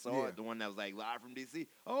the one that was like live from DC.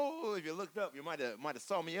 Oh, if you looked up, you might have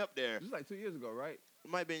saw me up there. This was like 2 years ago, right?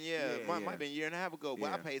 It might have been might have been a year and a half ago. But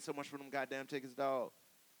I Yeah. paid so much for them goddamn tickets, dog.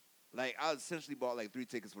 Like, I essentially bought like 3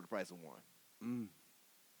 tickets for the price of one. Mm.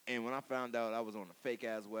 And when I found out I was on a fake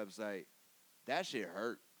ass website, that shit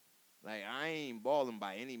hurt. Like, I ain't balling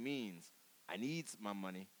by any means. I need my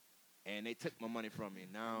money, and they took my money from me.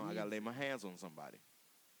 Now I got to lay my hands on somebody.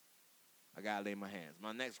 I got to lay my hands.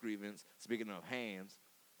 My next grievance, speaking of hands,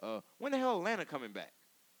 when the hell Atlanta coming back?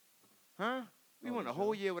 Huh? We went a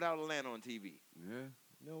whole year without Atlanta on TV. Yeah.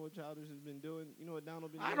 You know what Childish has been doing? You know what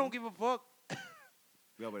Donald been doing? I don't give a fuck.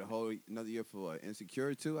 We got a whole another year for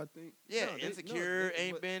Insecure too, I think. Yeah, No, Insecure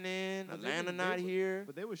ain't been in. Atlanta not here.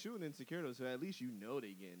 But they were shooting Insecure, though, so at least you know they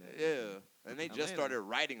getting that. Yeah, and they just started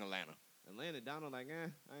writing Atlanta. Atlanta, Donald like,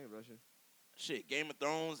 I ain't rushing. Shit, Game of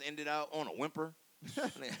Thrones ended out on a whimper.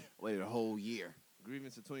 Waited a whole year.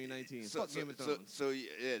 Grievance of 2019. So, Fuck Game of Thrones. So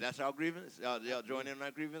yeah, that's y'all grievance? Y'all join in on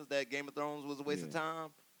that grievance? That Game of Thrones was a waste of time?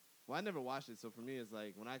 Well, I never watched it, so for me, it's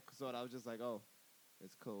like, when I saw it, I was just like, oh,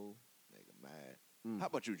 it's cool. Nigga, mad. How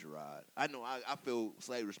about you, Gerard? I know I feel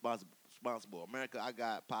slightly responsible. America, I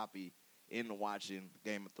got Poppy into watching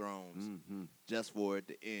Game of Thrones just for it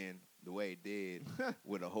to end the way it did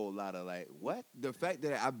with a whole lot of like, what? The fact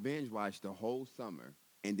that I binge watched the whole summer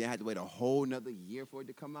and then had to wait a whole nother year for it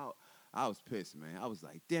to come out, I was pissed, man. I was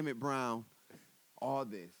like, damn it, Brown, all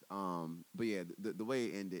this. But yeah, the way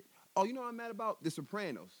it ended. Oh, you know what I'm mad about? The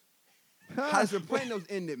Sopranos. How The Sopranos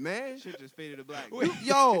ended, man. Shit just faded to black.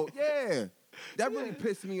 Yo, yeah. That really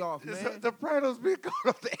pissed me off, man. The Sopranos been going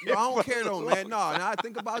off the air. No, I don't care though, man. No, now I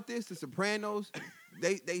think about this, The Sopranos,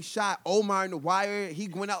 they shot Omar in The Wire. He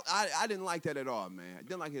went out. I didn't like that at all, man. I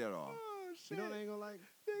didn't like it at all. Oh, shit. You know what I ain't gonna like?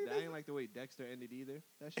 I ain't like the way Dexter ended either.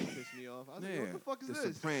 That shit pissed me off. I was like, what the fuck is The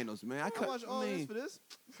this? Sopranos, man. I watch all this for this?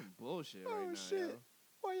 Some bullshit right now, shit. yo.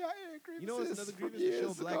 Why y'all airing grievances? You know what's another grievance? The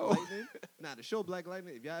show Black Lightning. The show Black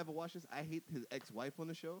Lightning, if y'all ever watch this, I hate his ex-wife on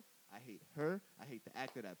the show. I hate her. I hate the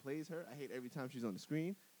actor that plays her. I hate every time she's on the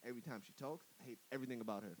screen. Every time she talks. I hate everything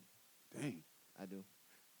about her. Dang. I do.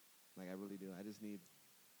 Like, I really do.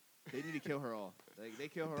 They need to kill her off. Like, they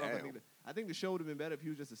kill her off. I think the show would have been better if he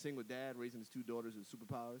was just a single dad raising his two daughters with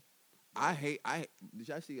superpowers. Did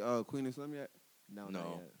y'all see Queen and Slim yet? No. No. Not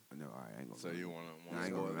yet. No, all right, I ain't gonna. So you want to? I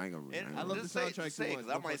ain't gonna. I love the soundtrack too much.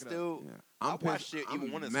 I might still. Yeah. I watched it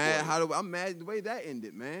even when it's mad. I'm mad the way that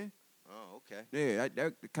ended, man. Oh, okay. Yeah,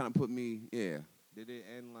 that kind of put me. Yeah. Did it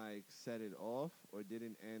end like set it off, or did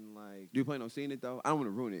it end like? Do you plan on seeing it though? I don't want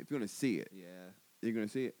to ruin it. If you're gonna see it, Yeah. you're gonna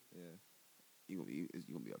see it. Yeah. You're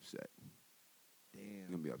gonna be upset. Damn. You're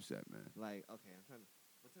gonna be upset, man. Like, okay, I'm trying to.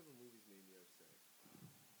 What type of movies made me upset?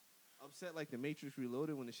 Upset like The Matrix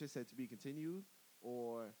Reloaded when the shit said to be continued,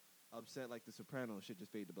 or upset like The Sopranos shit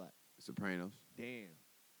just fade to black. Sopranos. Damn.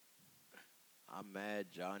 I'm mad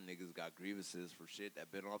y'all niggas got grievances for shit that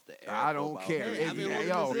been off the air. I don't care. Hey, I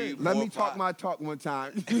mean, Let me talk my talk one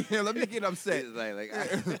time. Let me get upset.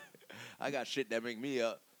 I got shit that make me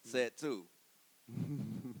upset too.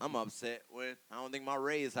 I'm upset when I don't think my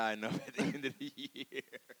raise high enough at the end of the year.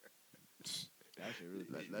 That shit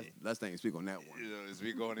really. Let's not speak on that one. You know,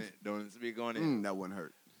 speak on it. Don't speak on it. That wouldn't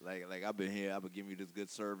hurt. Like I've been here. I've been giving you this good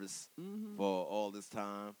service for all this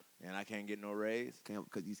time, and I can't get no raise.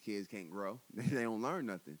 Because these kids can't grow. They don't learn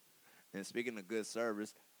nothing. And speaking of good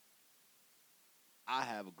service, I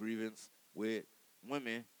have a grievance with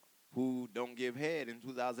women who don't give head in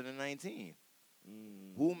 2019.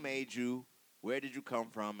 Who made you? Where did you come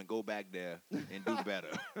from? And go back there and do better.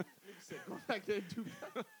 Go back there and do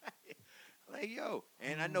better. Like, yo.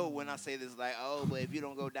 And I know when I say this, like, oh, but if you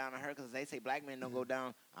don't go down to her, because they say black men don't go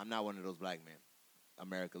down, I'm not one of those black men.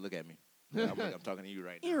 America, look at me. I'm talking to you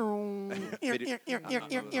right now. I'm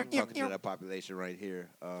talking to that population right here.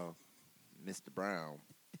 Mr. Brown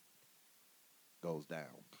goes down.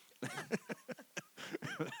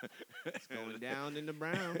 It's going down in the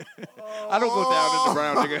brown. I don't go down in the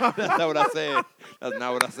brown, nigga. That's not what I said. That's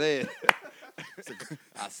not what I said.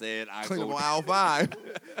 I said I Clean go on aisle 5.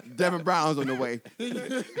 Devin Brown's on the way.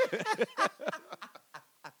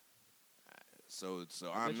 So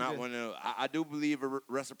I'm not one of. I do believe in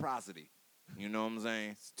reciprocity. You know what I'm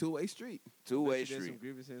saying? It's two-way street. Two-way There's some street.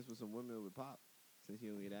 grievances with some women with Pop, since he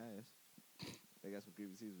don't eat ass. They got some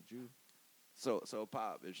grievances with you. So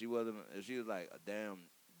Pop, if she was like a damn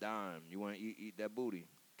dime, you want to eat that booty?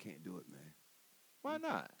 Can't do it, man. Why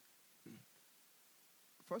not?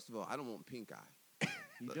 First of all, I don't want pink eye.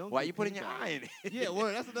 Why you putting your eye in it? Yeah, well,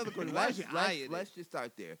 that's another question. Why is your eye in it? Let's just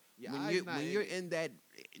start there. Your When eye's you're, not when in you're it. in that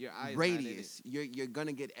Your eye's radius, you're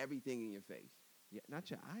gonna get everything in your face. Yeah, not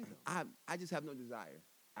your eye though. I just have no desire.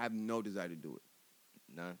 I have no desire to do it.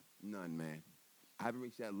 None, man. I haven't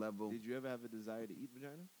reached that level. Did you ever have a desire to eat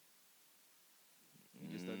vagina? You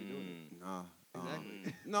just started doing it. Nah.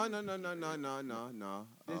 Exactly. No. I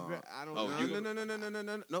don't. Oh, know. you-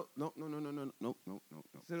 No.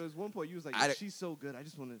 So there was one point you was like, she's so good. I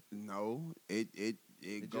just want to. No, it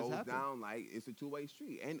just goes happened. down like it's a two-way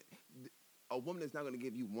street, and a woman is not going to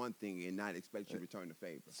give you one thing and not expect you to return the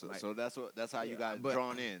favor. So that's how you got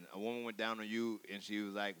drawn in. A woman went down on you, and she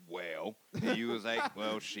was like, "Well," and you was like,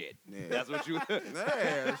 "Well, shit." Yeah. That's what you.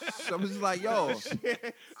 Yeah, so I was just like, yo.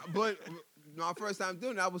 But my first time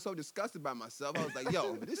doing it, I was so disgusted by myself. I was like,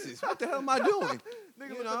 yo, what the hell am I doing?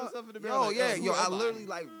 Nigga, You know? in the mirror like, Yeah, who I am literally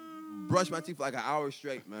like brushed my teeth for like an hour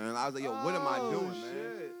straight, man. I was like, yo, what am I doing, man?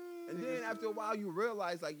 Shit. And then after a while, you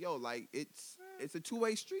realize, like, yo, like it's a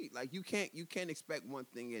two-way street. Like you can't expect one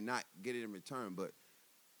thing and not get it in return. But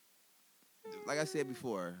like I said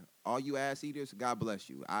before, all you ass eaters, God bless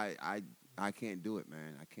you. I can't do it,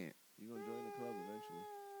 man. I can't. You gonna join the club eventually?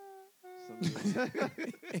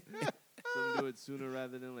 Some do it sooner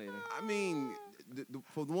rather than later. I mean,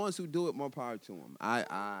 for the ones who do it, more power to them.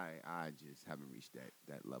 I just haven't reached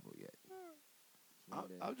that level yet.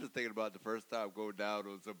 I was just thinking about the first time going down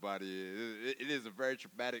on somebody. It is a very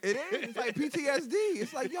traumatic. It is. It's like PTSD.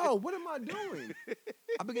 It's like, yo, what am I doing?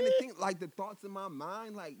 I begin to think, like, the thoughts in my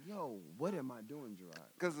mind, like, yo, what am I doing, Gerard?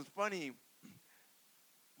 Because it's funny.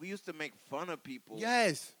 We used to make fun of people.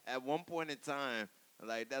 Yes. At one point in time,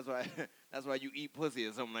 like that's why you eat pussy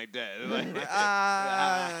or something like that. Like,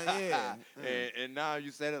 Yeah. And now you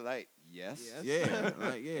said it like yes. Yeah.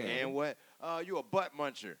 Like, yeah. And what? You a butt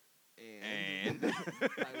muncher. And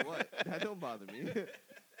like what? That don't bother me.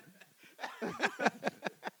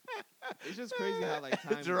 It's just crazy how like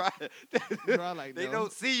time. Gerard, like they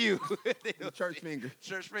don't see you. They don't Church finger.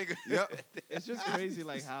 Church finger. Yep. It's just crazy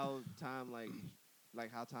like how time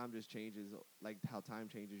like how time just changes, like how time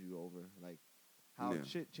changes you over, like how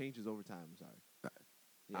shit changes over time. I'm sorry.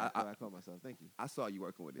 Yeah, I caught myself. Thank you. I saw you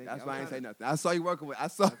working with it. Thank That's you. why I ain't say nothing. I saw you working with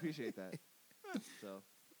it. I appreciate that. So.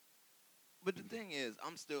 But the thing is,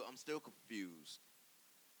 I'm still confused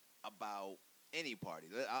about any party.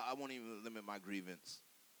 I won't even limit my grievance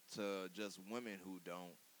to just women who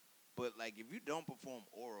don't. But like, if you don't perform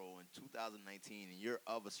oral in 2019 and you're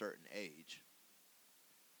of a certain age,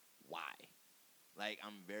 why? Like,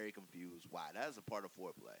 I'm very confused. Why? That is a part of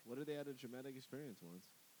foreplay. What if they had a traumatic experience once?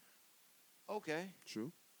 Okay.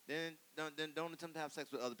 True. Then don't attempt to have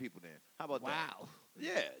sex with other people. Then how about that? Wow.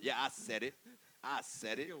 Yeah. I said it.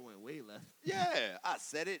 It went way left. Yeah, I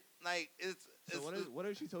said it. Like it's. So what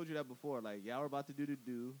if she told you that before? Like, y'all were about to do,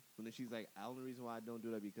 but then she's like, "The only reason why I don't do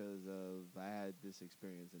that because I had this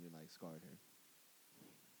experience and it like scarred her."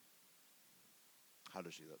 How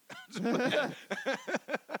does she look?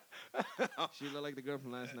 She looked like the girl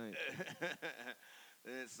from last night.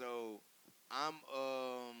 And so I'm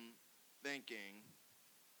thinking.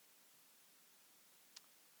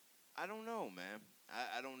 I don't know, man.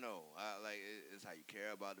 I don't know. It's how you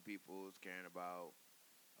care about the people. It's caring about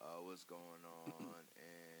what's going on,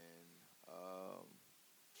 and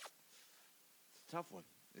it's a tough one.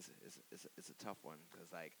 It's a tough one because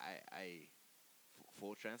like I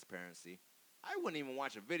full transparency, I wouldn't even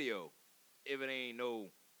watch a video if it ain't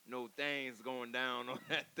no things going down on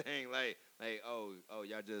that thing. Like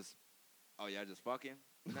y'all just fucking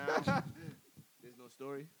now. There's no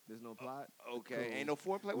story. There's no plot. Okay, cool. Ain't no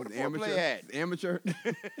foreplay. What the Amateur, foreplay at? Amateur.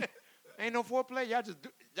 Ain't no foreplay. Y'all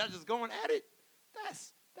just going at it.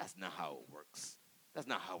 That's not how it works. That's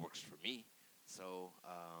not how it works for me. So,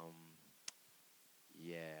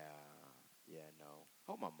 no.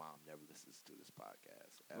 Hope my mom never listens to this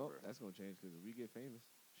podcast ever. Well, that's gonna change because if we get famous.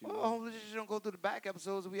 Hopefully she don't go through the back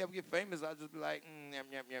episodes. If we ever get famous, I'll just be like,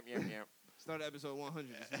 yum. Start at episode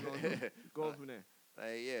 100. Just go from there.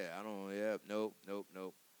 Like, yeah, I don't. Yeah, nope.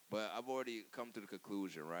 But I've already come to the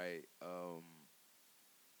conclusion, right?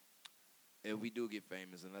 If we do get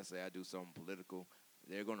famous, and let's say I do something political,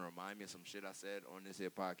 they're gonna remind me of some shit I said on this here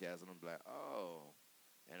podcast, and I'm like, oh.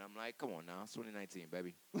 And I'm like, come on now, it's 2019,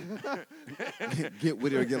 baby. Get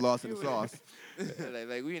with it or get lost in the sauce.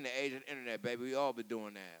 like we in the age of the internet, baby. We all been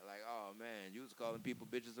doing that. Like, oh man, you was calling people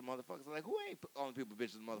bitches and motherfuckers. I'm like, who ain't calling people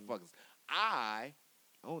bitches and motherfuckers? I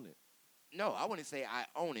own it. No, I wouldn't say I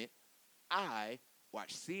own it. I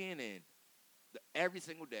watch CNN every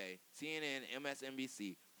single day, CNN,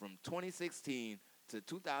 MSNBC, from 2016 to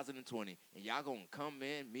 2020, and y'all gonna come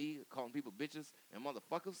in, me calling people bitches and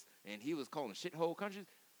motherfuckers, and he was calling shithole countries.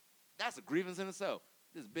 That's a grievance in itself.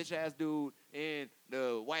 This bitch-ass dude in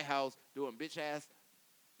the White House doing bitch-ass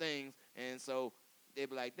things, and so they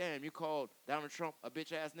be like, damn, you called Donald Trump a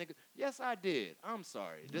bitch-ass nigga? Yes, I did. I'm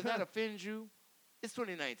sorry. Does that offend you? It's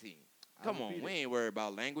 2019. Come on, we ain't worried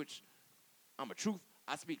about language.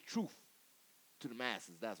 I speak truth to the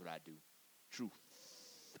masses. That's what I do. Truth.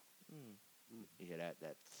 You hear that?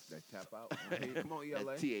 That tap out. Hey, come on,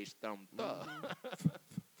 ELA. That TH thumb.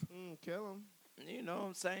 Kill him. You know what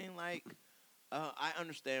I'm saying? Like, I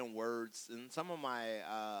understand words, and some of my,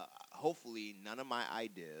 hopefully, none of my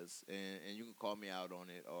ideas, and you can call me out on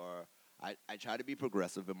it, or I try to be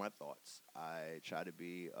progressive in my thoughts. I try to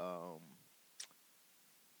be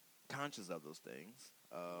conscious of those things.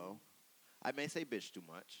 I may say bitch too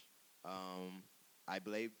much. I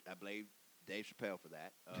blame Dave Chappelle for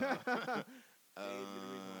that.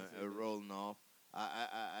 Rolling off.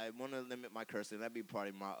 I want to limit my cursing. That'd be part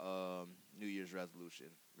of my New Year's resolution,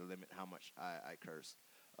 to limit how much I curse.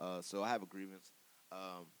 So I have a grievance.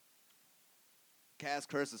 Cass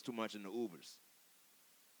curses too much in the Ubers.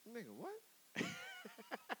 Nigga, what?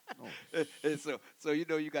 And so you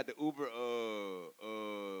know you got the Uber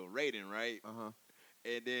rating, right?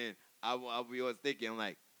 And then I'll be always thinking, I'm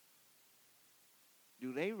like,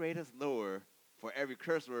 do they rate us lower for every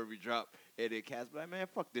curse word we drop? And then Cass be like, man,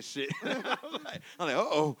 fuck this shit. I'm like,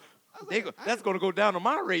 uh-oh. That's going to go down on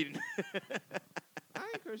my rating. I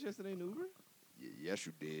ain't cursed yesterday in Uber. Yes,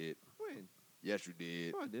 you did. When? Yes, you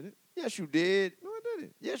did. No, I didn't. Yes, you did. No, I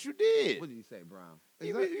didn't. Yes, you did. What did you say, Brown?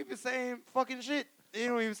 You been saying fucking shit. You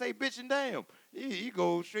don't even say bitch and damn. You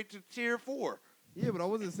go straight to tier 4. Yeah, but I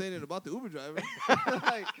wasn't saying it about the Uber driver.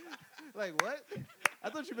 like what? I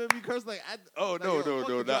thought you meant me curse like at. Oh, like,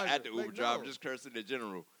 no, not at the Uber like, driver, no. just cursing in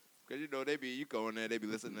general. Because, you know, you go in there, they be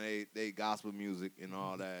listening to they gospel music and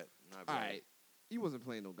all that. All right. He wasn't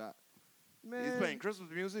playing no God. Man. He's playing Christmas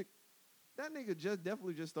music. That nigga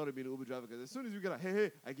definitely just started being an Uber driver because as soon as we got like,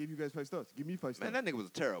 hey, I gave you guys 5 stars. Give me 5 stars. Man, that nigga was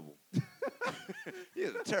terrible. He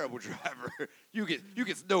was a terrible driver. You get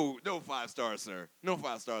no 5 stars, sir. No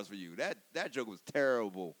 5 stars for you. That joke was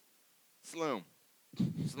terrible. Slim.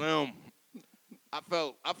 I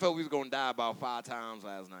felt we was gonna die about 5 times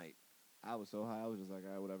last night. I was so high, I was just like,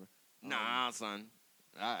 all right, whatever. Nah, son.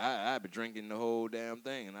 I've been drinking the whole damn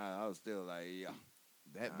thing, and I was still like, yeah.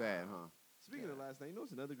 That bad, huh? Speaking of last night, you know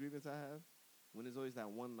what's another grievance I have? When there's always that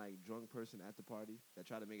one like drunk person at the party that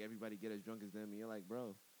try to make everybody get as drunk as them, and you're like,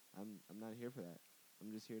 bro, I'm not here for that.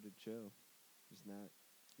 I'm just here to chill. I'm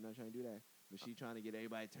not trying to do that. But she trying to get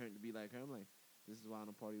everybody turned to be like her. I'm like, this is why I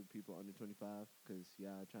don't party with people under 25, because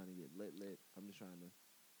y'all trying to get lit. I'm just trying to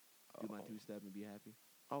do my 2-step and be happy.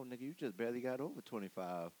 Oh, nigga, you just barely got over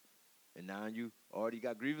 25. And now you already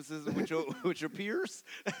got grievances with your peers?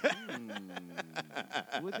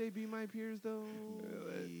 Would they be my peers, though?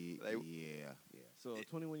 Yeah. So a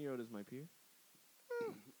 21-year-old is my peer?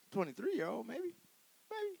 23-year-old, maybe.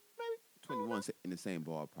 21 in the same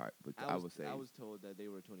ballpark, but I would say. I was told that they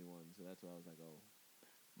were 21, so that's why I was like, oh.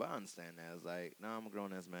 But I understand that. It's like, nah, I'm a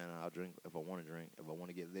grown-ass man. I'll drink if I want to drink. If I want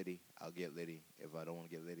to get litty, I'll get litty. If I don't want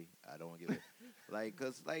to get litty, I don't want to get litty. Like,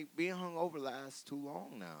 because, like, being hungover lasts too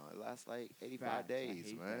long now. It lasts, like, 85 days, I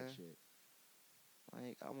hate man. that shit.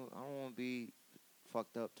 Like, I don't want to be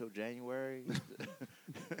fucked up till January.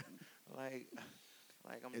 like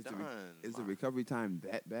I'm done. Is the recovery time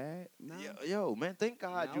that bad? No. Yo, man, thank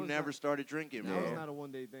God you never started drinking, Now bro. it's not a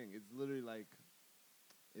one-day thing. It's literally like,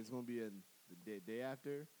 it's going to be the day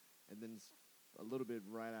after, and then a little bit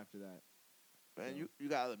right after that. Man, you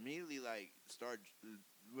got to immediately, like, start,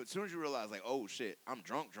 as soon as you realize, like, oh, shit, I'm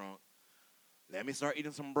drunk. Let me start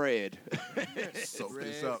eating some bread. Soak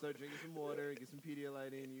this up. Start drinking some water, get some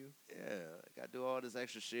Pedialyte in you. Yeah, I got to do all this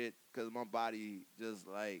extra shit because my body just,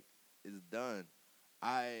 like, is done.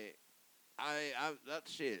 That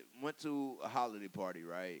shit, went to a holiday party,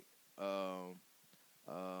 right?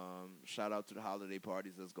 Shout out to the holiday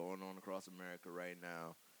parties that's going on across America right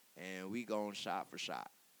now. And we going shot for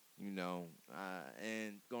shot, you know,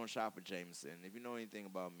 and going shot for Jameson. If you know anything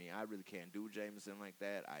about me, I really can't do Jameson like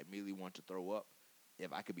that. I immediately want to throw up.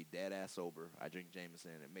 If I could be dead ass sober, I drink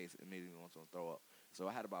Jameson, it immediately wants to throw up. So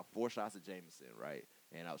I had about 4 shots of Jameson, right?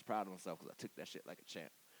 And I was proud of myself because I took that shit like a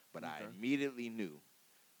champ. But I immediately knew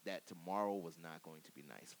that tomorrow was not going to be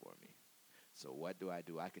nice for me. So what do? I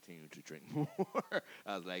continue to drink more.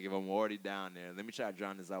 I was like, if I'm already down there, let me try to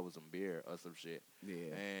drown this out with some beer or some shit.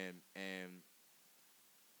 Yeah. And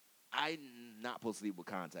I'm not supposed to sleep with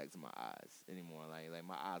contacts in my eyes anymore. Like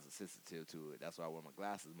my eyes are sensitive to it. That's why I wear my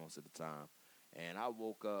glasses most of the time. And I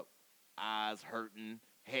woke up, eyes hurting,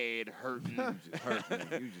 head hurting. You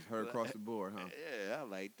just hurt across the board, huh? Yeah, I'm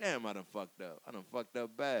like, damn, I done fucked up. I done fucked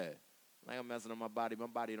up bad. Like, I'm messing up my body. My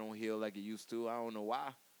body don't heal like it used to. I don't know why,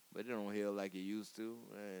 but it don't heal like it used to.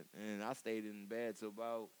 And I stayed in bed till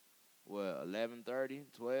about,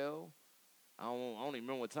 11:30, 12? I don't even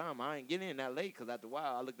remember what time. I ain't getting in that late because after a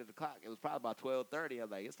while, I looked at the clock. It was probably about 12:30. I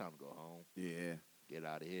was like, it's time to go home. Yeah. Get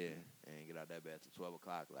out of here and get out of that bed till 12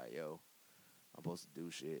 o'clock. Like, yo, I'm supposed to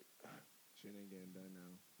do shit. Shit ain't getting done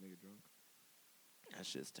now. Nigga drunk. That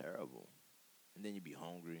shit's terrible. And then you be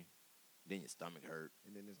hungry. Then your stomach hurt.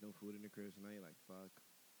 And then there's no food in the crib, so now you're like, fuck.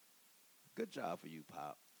 Good job for you,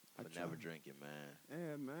 Pop, I for try. never drinking, man.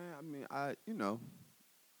 Yeah, man. I mean,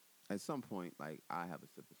 at some point, like, I have a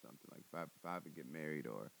sip of something. Like, if I ever get married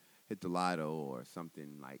or hit the lotto or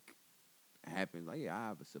something, like, happens, like, yeah, I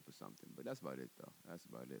have a sip of something. But that's about it, though. That's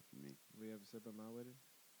about it for me. We have a sip at my wedding?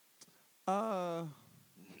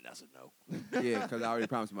 That's a no. Yeah, because I already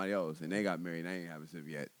promised somebody else, and they got married, and I ain't have a sip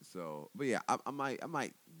yet. So, but yeah, I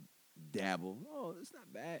might dabble. Oh, it's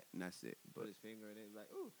not bad, and that's it. Put But his finger in it, like,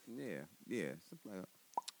 ooh. yeah, something like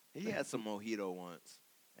that. He had some mojito once.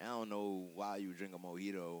 I don't know why you drink a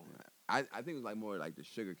mojito. I think it was like more like the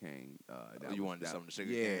sugar cane. You wanted some of the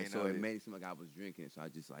sugar yeah, cane so of it it? made it seem like I was drinking, so I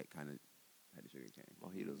just like kind of had the sugar cane.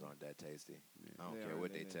 Mojitos aren't that tasty. Yeah. I don't They care are,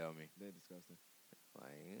 what they- they they- tell me. They're disgusting.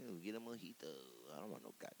 Like, ew, get a mojito. I don't want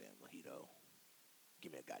no goddamn mojito.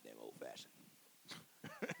 Give me a goddamn old fashioned.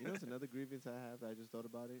 You know what's another grievance I have that I just thought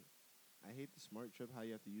about it? I hate the smart trip, how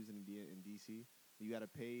you have to use it in D.C. You got to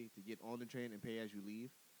pay to get on the train and pay as you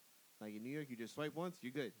leave. Like in New York, you just swipe once,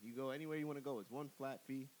 you're good. You go anywhere you want to go. It's one flat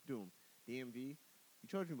fee, doom. DMV, you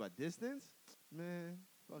charge me about distance? Man,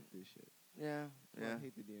 fuck this shit. Yeah, I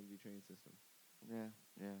hate the DMV train system. yeah.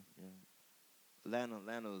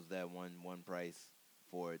 Atlanta's that one price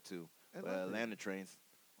for it too. But Atlanta trains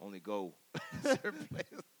only go certain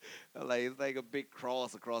places. Like it's like a big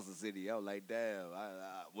cross across the city. I was like, damn.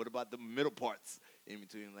 What about the middle parts in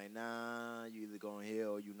between? Like, nah, you either going here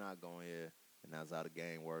or you not going here, and that's how the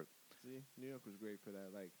game work. See, New York was great for that.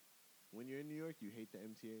 Like, when you're in New York, you hate the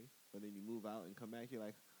MTA, but then you move out and come back, you're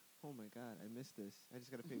like, oh my God, I missed this. I just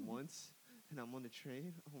got to pay once, and I'm on the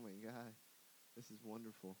train. Oh my God, this is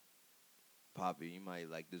wonderful. Poppy, you might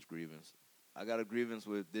like this grievance. I got a grievance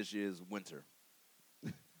with this year's winter.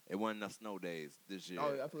 It wasn't enough snow days this year.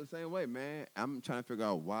 Oh, I feel the same way, man. I'm trying to figure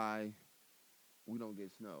out why we don't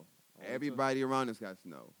get snow. wait till- Everybody around us got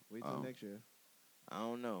snow. Wait till next year. I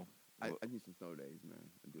don't know. I need some snow days, man.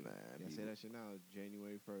 I do. Man, Yeah, me- say that shit now,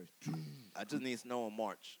 January 1st. I just need snow in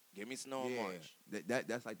March. Give me snow in March.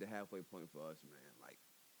 That's like the halfway point for us, man. Like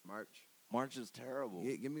March. March is terrible.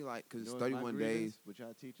 Give me like, because You it's know what's my 31 grievance days. with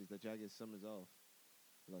y'all teachers that y'all get summers off.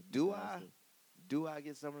 Like, Do bastard. Do I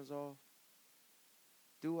get summers off?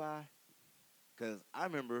 Do I? Because I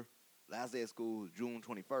remember last day of school was June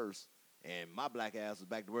 21st, and my black ass was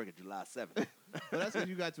back to work at July 7th. But that's because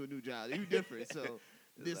you got to a new job. You different. So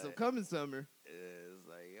this like- upcoming summer, It's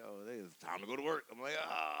like, yo, it's time to go to work. I'm like,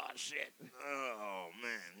 oh, shit. Oh,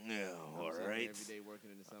 man. Yeah, I'm all sitting there right. every day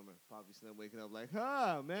working in the summer. Probably still waking up like,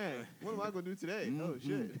 ah, man, what am I going to do today? Oh,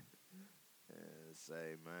 shit.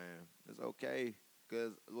 Say, man, it's okay.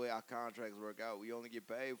 Because the way our contracts work out, we only get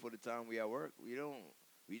paid for the time we at work.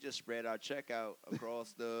 We just spread our check out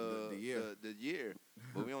across the year. The year.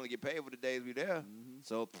 But we only get paid for the days we there.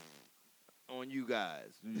 So, on you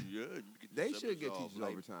guys. Yeah, you get They the should get summers off, teachers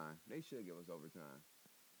like, overtime. They should give us overtime.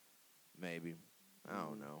 Maybe. I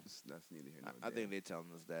don't know. That's neither here nor I there. think they're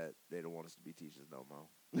telling us that they don't want us to be teachers no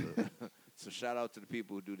more. So shout out to the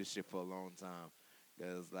people who do this shit for a long time.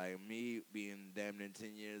 Because, like, me being damn near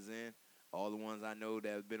 10 years in, all the ones I know that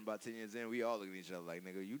have been about 10 years in, we all look at each other like,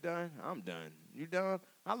 nigga, you done? I'm done. You done?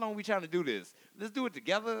 How long we trying to do this? Let's do it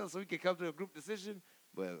together so we can come to a group decision.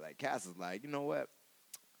 But, like, Cass is like, you know what?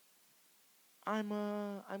 I'm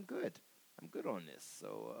good. I'm good on this.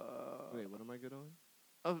 So, Wait, what am I good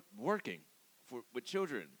on? working with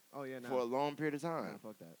children Oh, yeah, nah. for a long period of Nah, time.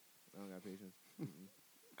 fuck that. I don't got patience.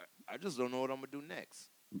 I just don't know what I'm going to do next.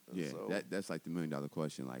 Yeah, So, that's like the $1 million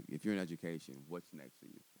question. Like, if you're in education, what's next for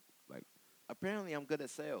you? Like, apparently I'm good at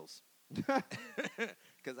sales.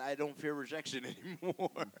 Because I don't fear rejection anymore.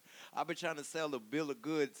 I've been trying to sell a bill of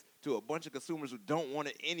goods to a bunch of consumers who don't want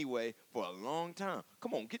it anyway for a long time.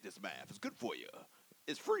 Come on, get this math. It's good for you.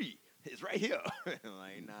 It's free. It's right here.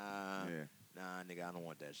 Like, nah, nigga, I don't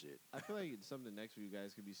want that shit. I feel like something next for you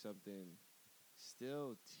guys could be something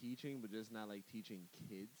still teaching, but just not like teaching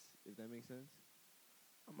kids, if that makes sense.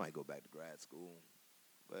 I might go back to grad school,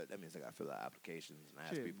 but that means I got to fill out applications and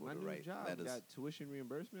ask Shit, people my to new write job letters. got tuition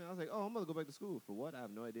reimbursement. I was like, oh, I'm going to go back to school. For what? I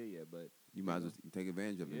have no idea yet, but you might as well take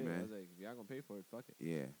advantage of it, yeah, I man. was like, if y'all going to pay for it, fuck it.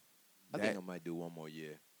 Yeah. I think I might do one more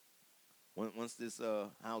year. Once this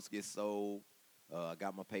house gets sold, I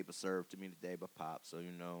got my paper served to me today by Pop, so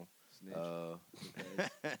you know. Snitch.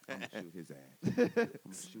 I'm going to shoot his ass. I'm going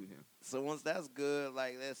to shoot him. So once that's good,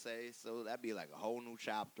 like let's say, so that'd be like a whole new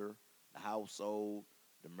chapter. The house sold,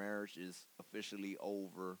 the marriage is officially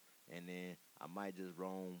over, and then I might just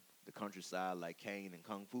roam the the countryside like Kane and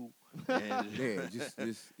Kung Fu. And Yeah,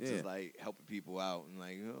 just like helping people out and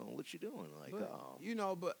like, what you doing? Like,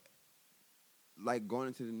 but like going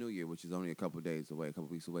into the new year, which is only a couple days away, a couple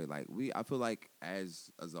weeks away, like I feel like as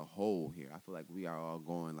a whole here, I feel like we are all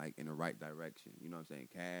going like in the right direction. You know what I'm saying?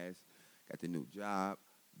 Cass got the new job.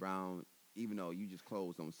 Brown, even though you just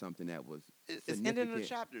closed on something that was it's ending the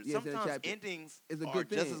chapters. Yeah, Sometimes endings is a are good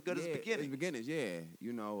thing. just as good as beginnings. Beginnings, yeah.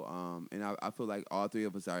 And I feel like all three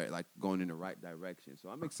of us are like going in the right direction. So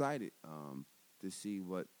I'm excited to see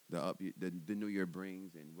what the new year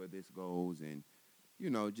brings and where this goes, and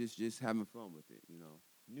just having fun with it.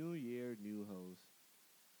 New year, new hoes.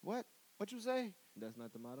 What you say? That's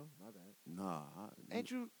not the motto? My bad. Nah, Ain't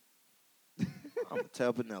you? I'm gonna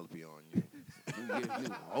tell Penelope on you. New year, new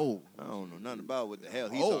hoes. I don't know nothing about what the hell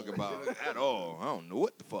he's talking about at all. I don't know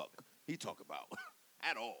what the fuck he talking about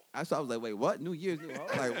at all. I was like, wait, what? New Year's, new hoes?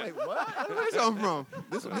 Like, wait, what? Where's this come from?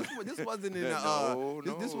 This wasn't in the No.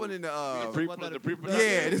 This wasn't in the The pre-production.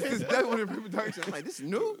 yeah, this that wasn't in pre-production. I'm like, this is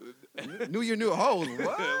new? New year, new hoes.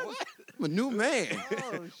 What? I'm a new man.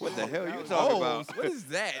 Oh, What the shit. hell That you was- talking Hoes? about? What is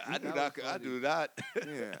that? I do That not. was I funny. do not.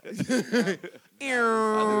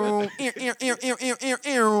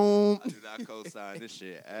 I do not co-sign this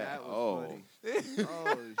shit at That was all. funny.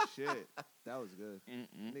 Oh, shit. That was good.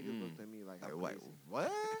 Niggas looked at me like, I'm Wait, crazy.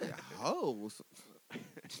 what? Hoes?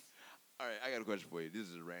 All right, I got a question for you. This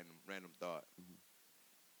is a random thought.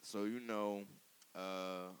 So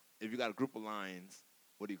if you got a group of lions,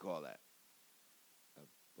 what do you call that?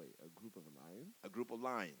 Wait, a group of lions? A group of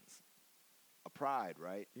lions. A pride,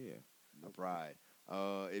 right? Yeah. A pride.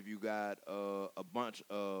 If you got a bunch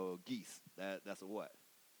of geese, that's a what?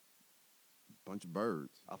 Bunch of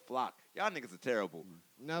birds. A flock. Y'all niggas are terrible.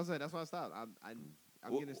 No, I'm saying that's why I stopped.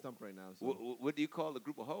 I'm getting stumped right now. So. What do you call a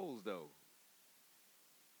group of hoes, though?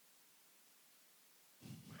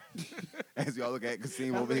 As y'all look at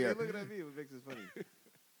Kasim I'm over here. looking at me. What makes it funny?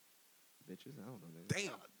 Bitches? I don't know.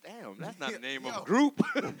 Nigga. Damn, that's not the name of Yo. a group.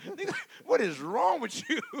 Nigga, what is wrong with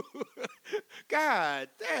you? God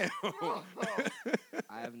damn.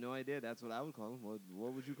 I have no idea. That's what I would call them.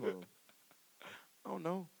 What would you call them? I don't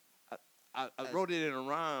know. I wrote it in a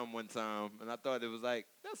rhyme one time, and I thought it was like,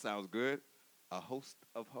 that sounds good. A host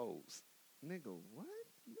of hoes. Nigga, what?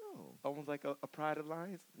 No. Almost like a pride of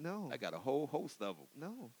lions. No. I got a whole host of them.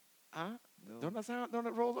 No. Huh? No. Don't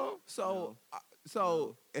it roll off? So,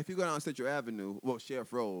 No. if you go down Central Avenue,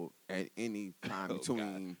 Sheriff Road, at any time Oh,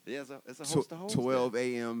 between Yeah, it's a host of hoes. 12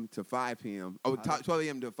 a.m. to 5 p.m. Oh, How does- 12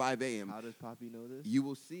 a.m. to 5 a.m. How does Poppy know this? You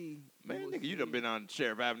will see. Man, will nigga, you see- done been on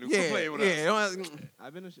Sheriff Avenue. Yeah, Quit playing with us. yeah.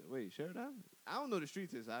 I've been wait, Sheridan? I don't know the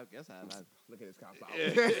streets is. I guess I have. Look at this cop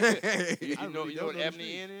out. You I know, really you know don't what know the Ebony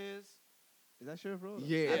streets. Inn is? Is that Sheriff Road?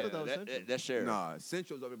 Yeah. I thought that was Central. That's Sheriff. Nah,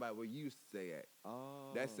 Central's over by where you used to stay at.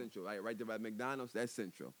 Oh. That's Central, right there by McDonald's. That's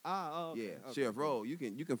Central. Oh, okay. Yeah, Okay, Sheriff cool. Road. You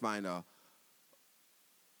can find a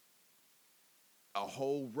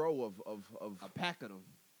whole row of A pack of them.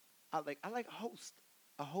 I like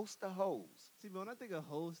a host of hoes. See, but when I think of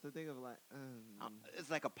host, I think of like, It's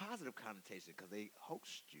like a positive connotation because they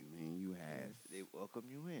host you. I mean, you have They welcome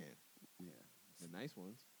you in. yeah. the nice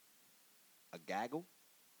ones. A gaggle.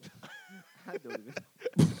 I don't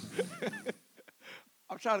even.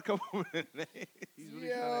 I'm trying to come up with a name. He's really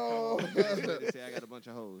trying to come up with to say I got a bunch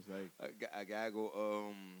of hoes. Like, A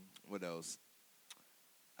gaggle. What else?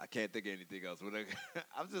 I can't think of anything else.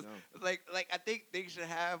 I'm just like I think they should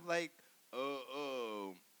have like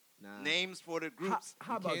nah. names for the groups.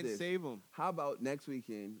 How You about can't this? save them. How about next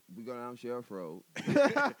weekend we go down Sheriff Road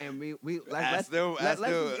and we Ask let's them.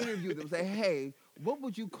 just interview them. Say, hey, what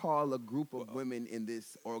would you call a group of women in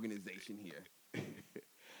this organization here?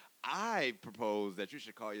 I propose that you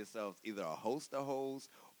should call yourselves either a host of hoes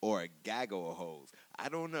or a gaggle of hoes. I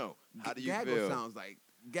don't know. How do you Gaggle feel? sounds like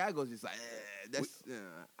Gaggle's just like that's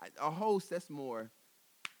a host. That's more.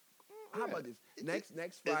 How about this?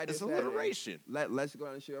 Next Friday, It's Saturday, alliteration. Let's go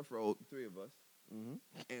down to Sheriff Road, the three of us, Mm-hmm.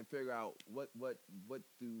 and figure out what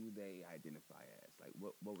do they identify as? Like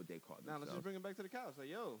what would they call Now themselves? let's just bring it back to the couch. Like,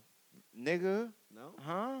 yo, Nigga. no,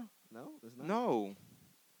 Huh? no, that's not. No.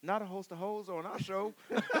 Not a host of hoes on our show.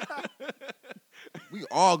 We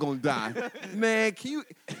all gonna die, man. Can you,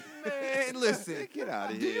 man? Listen, Get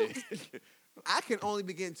out of here. I can only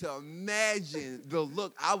begin to imagine the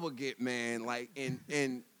look I would get, man. Like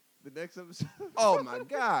in The next episode. oh my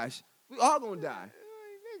gosh, we all gonna die.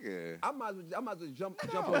 Nigga. I might as well jump on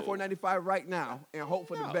 495 right now and hope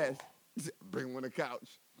for the No. best. Bring one to the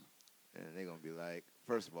couch. And they're going to be like,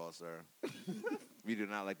 first of all, sir, we do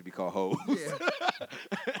not like to be called hoes. Yeah.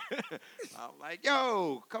 I'm like,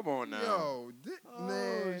 yo, come on now. Yo, Oh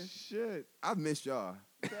man, shit. I miss y'all.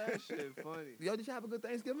 That shit funny. Yo, did you have a good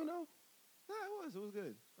Thanksgiving though? Nah, it was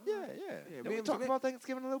good. Yeah. Yeah, Did we talk about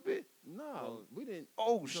Thanksgiving a little bit? No, Well, we didn't.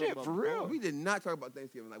 Oh, talk shit, about for the real? We did not talk about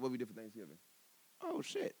Thanksgiving. Like what we did for Thanksgiving. Oh,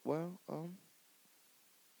 shit. Well,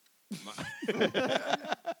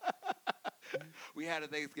 we had a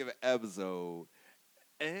Thanksgiving episode,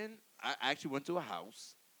 and I actually went to a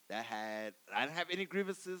house that I didn't have any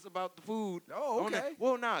grievances about the food. Oh, on there. okay.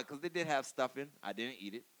 Well, nah, because they did have stuffing. I didn't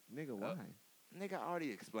eat it. Nigga, why? Nigga, I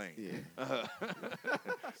already explained. Yeah.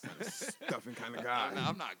 Stuffing kind of guy.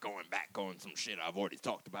 I'm not going back on some shit I've already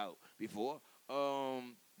talked about before.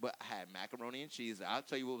 But I had macaroni and cheese. I'll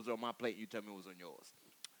tell you what was on my plate. You tell me what was on yours.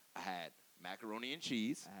 I had macaroni and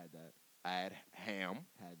cheese. I had that. I had ham.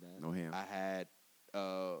 Had that. No ham. I had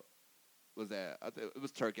was that? It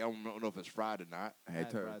was turkey. I don't know if it's fried or not. I had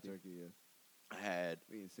turkey. fried turkey, yeah. I had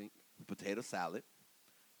We in sync. potato salad,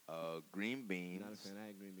 green beans, Not a fan. I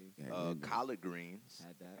had green beans. Yeah, green beans. collard greens.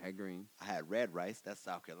 Had that. Had greens. I had red rice. That's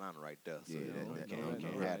South Carolina right there. So Yeah, you know, that- you no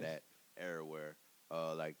can't rice. have that everywhere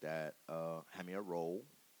like that. Had me a roll.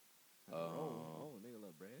 Oh, nigga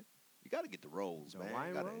love bread. You got to get the rolls, The man. Hawaiian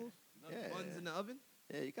You gotta- rolls? Not yeah. the buns in the oven?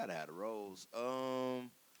 Yeah, you gotta have the rolls. I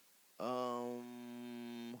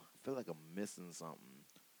feel like I'm missing something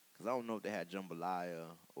because I don't know if they had jambalaya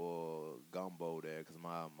or gumbo there. Because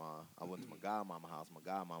I went to my godmama house. My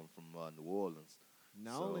godmama from New Orleans.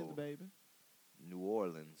 Nowlands, So- baby. New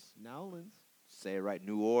Orleans. Nowlands. Say it right,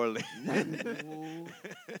 New Orleans. Ooh.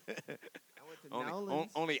 I went to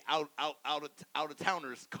Nowlands. only out of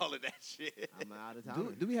towners call it that shit. I'm out of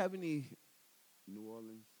town. Do we have any New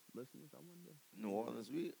Orleans listeners? I wonder. New Orleans,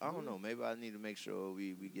 I don't know. Maybe I need to make sure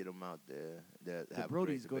we get them out there. That The have a great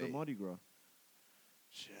Brodies go to debate. Mardi Gras.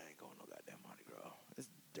 Shit, I ain't going no goddamn Mardi Gras. It's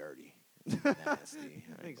dirty. It's nasty. I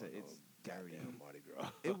ain't Thanks, going it's no dirty. goddamn Mardi Gras.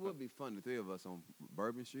 It would be fun, the three of us on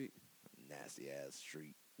Bourbon Street. Nasty ass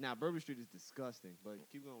street. Now, Bourbon Street is disgusting, but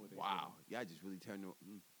keep going with it. Wow, y'all just really turned.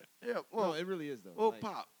 Yeah, No, it really is, though. well, Like,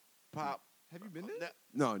 pop. Have you been there?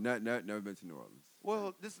 No, never been to New Orleans.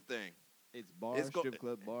 Well, this is the thing. It's bar, It's strip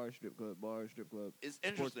club, bar, strip club, bar, strip club. It's sports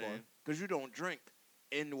interesting bar. because you don't drink.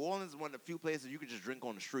 In New Orleans, is one of the few places you can just drink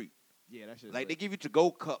on the street. Yeah, that shit. Like they give you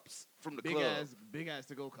to-go cups from the big club. big ass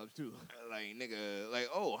to go cups too. Like nigga, like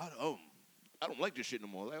I don't like this shit no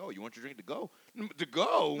more. Like you want your drink to go? To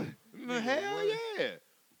go? Hell yeah!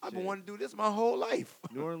 I've been Shit. wanting to do this my whole life.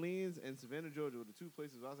 New Orleans and Savannah, Georgia were the two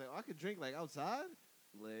places where I was like, I could drink like outside.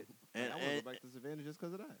 Lit. Like, I want to go back to Savannah just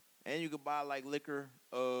because of that. And you can buy like liquor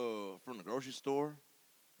from the grocery store,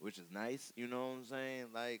 which is nice. You know what I'm saying?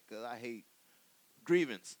 Like I hate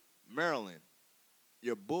grievance, Maryland.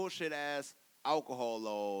 Your bullshit ass alcohol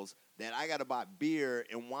laws that I gotta buy beer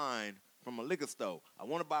and wine from a liquor store. I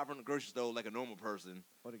want to buy from the grocery store like a normal person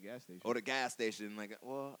Or the gas station. or the gas station. Like,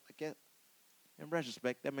 well, I guess in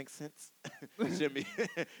retrospect that makes sense.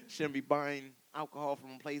 shouldn't be buying alcohol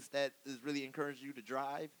from a place that is really encouraging you to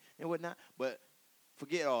drive and whatnot. But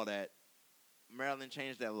forget all that. Maryland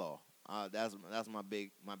changed that law. That's my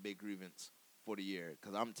big grievance for the year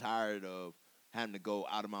because I'm tired of having to go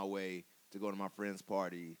out of my way to go to my friend's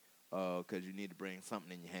party because you need to bring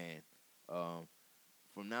something in your hand.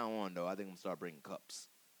 From now on, though, I think I'm gonna start bringing cups.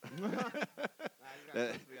 Nah, you got cups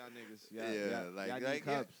for y'all niggas. Yeah, y'all need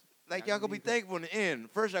cups. Like Y'all y'all gonna be need cups. thankful in the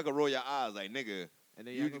end. First, y'all gonna roll your eyes like nigga. And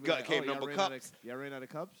then You y'all gonna be got- like, came y'all number ran out of- cups. Y'all ran out of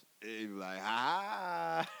cups? You be like,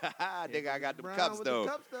 ha ha, nigga, I got them Brown cups with though. The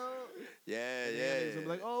cups though. Yeah, And then yeah. niggas gonna be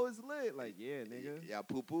like, oh, it's lit. Like, yeah, nigga. Y'all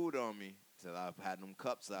poo pooed on me till I've had them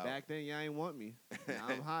cups out. Back then, y'all ain't want me. Now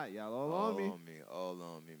I'm hot. Y'all all all on me. all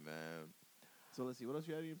on me, man. So let's see. What else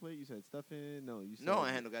you had on your plate? You said stuffing. No, you said No,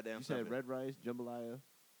 I had no goddamn You stuffing. said red rice, jambalaya.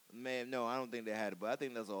 Man, no, I don't think they had it, but I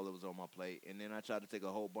think that's all that was on my plate. And then I tried to take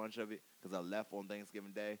a whole bunch of it because I left on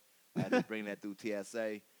Thanksgiving Day. I had to bring that through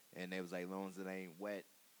TSA, and they was like, as long as it ain't wet,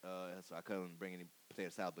 so I couldn't bring any potato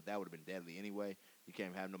salad, but that would have been deadly anyway. You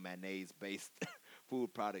can't have no mayonnaise-based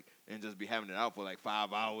food product and just be having it out for like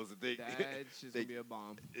 5 hours and think That shit's They- gonna be a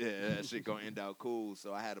bomb. yeah, that shit gonna end out cool.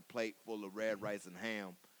 So I had a plate full of red rice and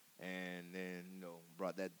ham, and then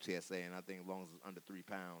brought that to TSA, and I think as long as it's under 3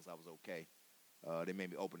 pounds, I was okay. They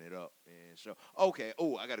made me open it up and show. Okay,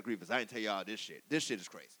 I got a grievance. I didn't tell y'all this shit. This shit is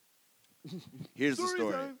crazy. Here's the Story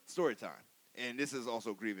story. time. Story time. And this is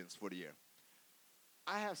also grievance for the year.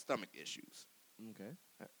 I have stomach issues. Okay.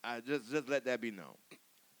 I just let that be known.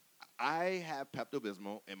 I have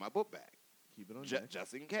Pepto-Bismol in my book bag, Keep it on deck.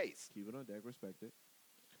 just in case. Keep it on deck. Respect it.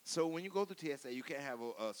 So when you go through TSA, you can't have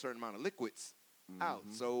a certain amount of liquids out.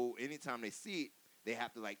 So anytime they see it, they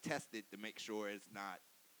have to like test it to make sure it's not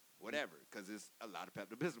whatever, because it's a lot of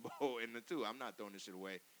Pepto-Bismol in the too. I'm not throwing this shit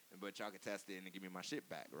away, but y'all can test it and then give me my shit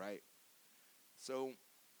back, right? So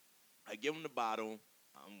I give him the bottle.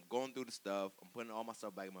 I'm going through the stuff. I'm putting all my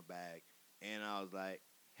stuff back in my bag. And I was like,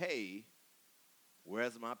 hey,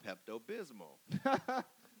 where's my Pepto-Bismol?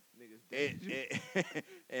 Niggas dead.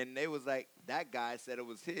 And they was like, that guy said it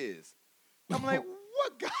was his. I'm like,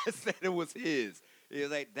 what guy said it was his? He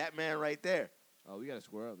was like, that man right there. Oh, we gotta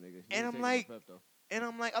square up, nigga. And I'm like,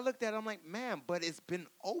 I looked at it, I'm like, man, but it's been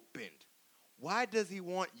opened. Why does he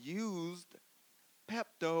want used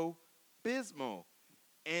Pepto-Bismol?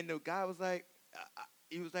 And the guy was like,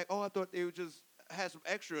 he was like, oh, I thought they would just had some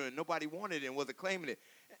extra and nobody wanted it and wasn't claiming it.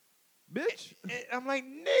 bitch. And I'm like,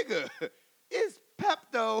 nigga, it's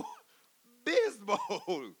Pepto-Bismol.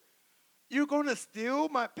 You're going to steal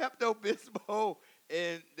my Pepto-Bismol?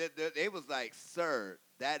 And they was like, sir,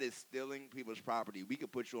 that is stealing people's property. We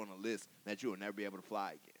could put you on a list that you will never be able to fly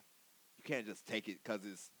again. You can't just take it because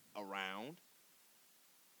it's around.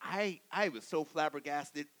 I was so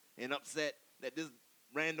flabbergasted and upset that this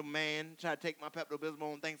random man tried to take my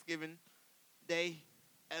Pepto-Bismol on Thanksgiving Day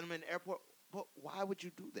and I'm in the airport. But why would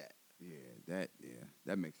you do that?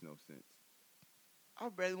 That makes no sense. I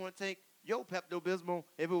barely want to take your Pepto-Bismol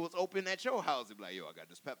if it was open at your house. It'd be like, yo, I got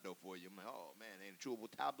this Pepto for you. I'm like, oh, man, ain't a chewable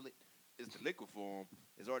tablet. It's the liquid form.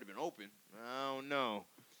 It's already been open. I don't know.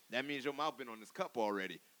 That means your mouth been on this cup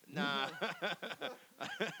already. Nah.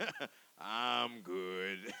 I'm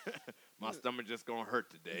good. My stomach just going to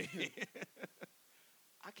hurt today.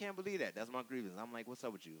 I can't believe that. That's my grievance. I'm like, what's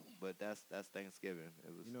up with you? But that's Thanksgiving.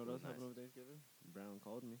 It was, You know what else nice. happened over Thanksgiving? Brown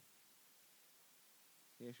called me.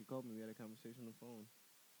 He actually called me. We had a conversation on the phone.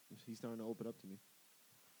 He's starting to open up to me.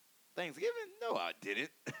 Thanksgiving? No, I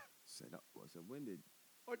didn't. Set up. Was it when did?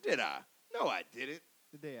 Or did I? No, I didn't.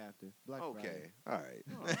 The day after. Black Okay. Friday. All right.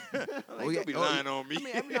 Oh, Don't be lying on me. I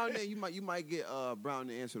mean, every now and then you might get Brown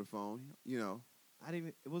to answer the phone. You know.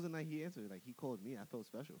 It wasn't like he answered. Like, he called me. I felt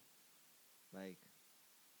special. Like,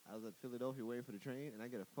 I was at Philadelphia waiting for the train, and I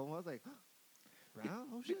get a phone. I was like, Brown?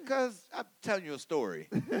 Oh, shit. Because I'm telling you a story.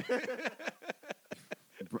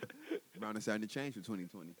 Brown decided to change for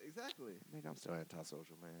 2020. Exactly. Nigga, I'm still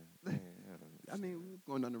antisocial, man. I mean, we're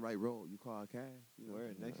going down the right road. You call Cash. You know,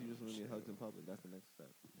 Word. Next, you just want to get hugged in public. That's the next step.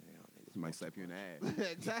 He might slap you in the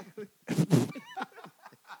ass. Exactly.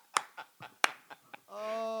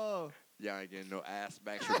 Oh. Y'all ain't getting no ass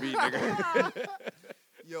back for me, nigga.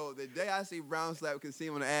 Yo, the day I see Brown slap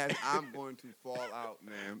Kasim on the ass, I'm going to fall out,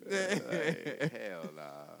 man. Hell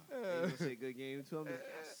nah. You gonna say good game to him?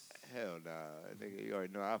 Hell nah. Nigga, you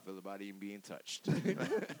already know how I feel about even being touched. Like,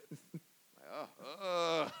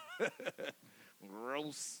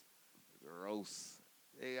 Gross.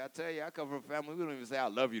 Hey, I tell you, I come from a family, we don't even say I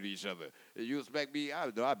love you to each other. If you expect me,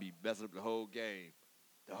 I'd be messing up the whole game.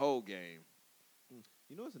 The whole game.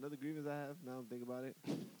 You know what's another grievance I have now I'm thinking about it?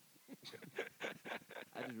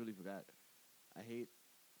 I just really forgot. I hate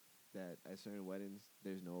that at certain weddings,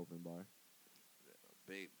 there's no open bar.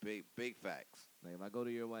 Big facts. Like, if I go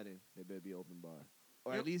to your wedding, there better be an open bar.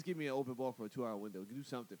 Or Yep. at least give me an open bar for a 2-hour window. Do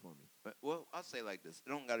something for me. But, well, I'll say like this. It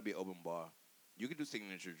don't got to be an open bar. You can do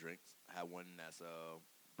signature drinks. Have one that's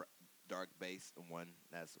dark base and one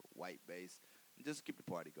that's white base. And just keep the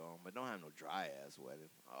party going. But don't have no dry-ass wedding.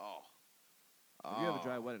 If you have a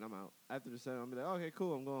dry wedding, I'm out. After the ceremony, I'm be like, okay,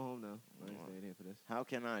 cool, I'm going home now. I ain't staying here for this. How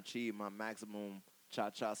can I achieve my maximum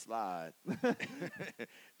cha-cha slide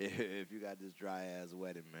if you got this dry-ass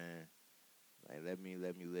wedding, man? Like, let me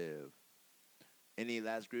live. Any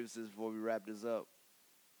last grievances before we wrap this up?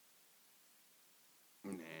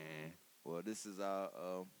 Nah. Well, this is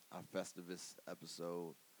our Festivus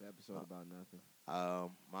episode. The episode about nothing.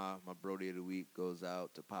 My Brody of the week goes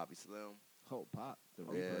out to Poppy Slim. Oh, Pop. The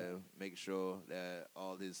Yeah, Reaper. making sure that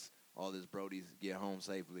all his Brodies get home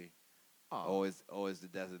safely. Oh. Always the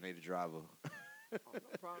designated driver. Oh, no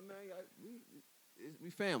problem, man. We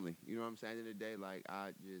family. You know what I'm saying? At the end of the day, like,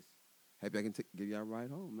 I just happy I can give y'all a ride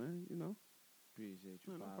home, man. You know? Appreciate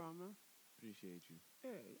you, No Pop. problem, man. Appreciate you.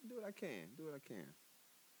 Yeah, do what I can.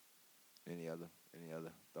 Any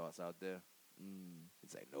other thoughts out there?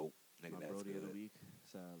 It's like, nope. Nigga, My that's Brody good. of the week.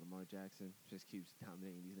 It's Lamar Jackson. Just keeps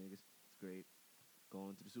dominating these niggas. It's great.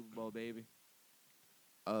 Going to the Super Bowl, baby.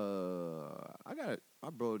 I got my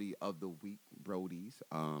Brody of the week, Brodies.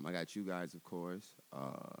 I got you guys, of course.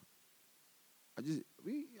 I just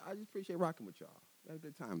appreciate rocking with y'all. We had a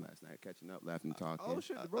good time last night, catching up, laughing, talking. Oh,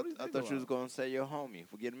 shit. The Brodies I did thought go you was out. going to say your homie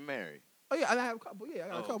for getting married. Oh yeah, I have a couple. Yeah, I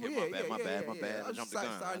got a couple. okay, Yeah, my bad. yeah. I jumped the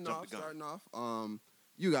gun. Starting off.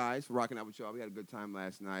 You guys rocking out with y'all. We had a good time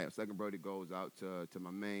last night. Our second Brody goes out to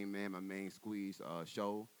my main man, my main squeeze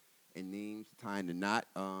show in Neems, tying the knot.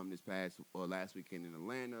 Last weekend in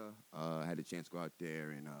Atlanta, I had a chance to go out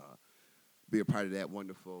there and be a part of that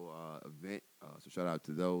wonderful event. So shout out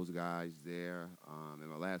to those guys there. And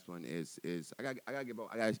my last one is I gotta give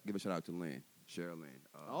a shout out to Lynn, Cheryl Lynn.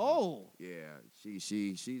 Yeah,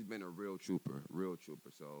 she's been a real trooper.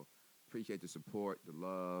 So appreciate the support, the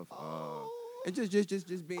love, and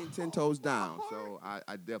just being 10 toes down. So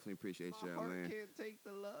I definitely appreciate Cheryl Lynn. Can't take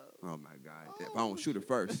the love. Oh my God! If I don't shoot her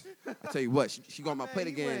first, I tell you what, she go on my plate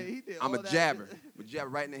again. I'm a jabber,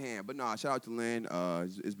 right in the hand. But no, shout out to Lynn.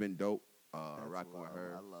 It's been dope. Rocking with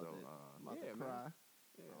her. I love it. I'm about to cry.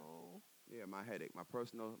 Yeah, my headache, my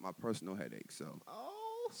personal headache.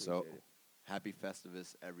 So happy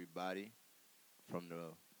Festivus, everybody, from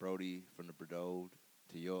the Brode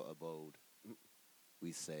to your abode.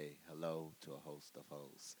 We say hello to a host of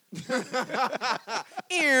hoes.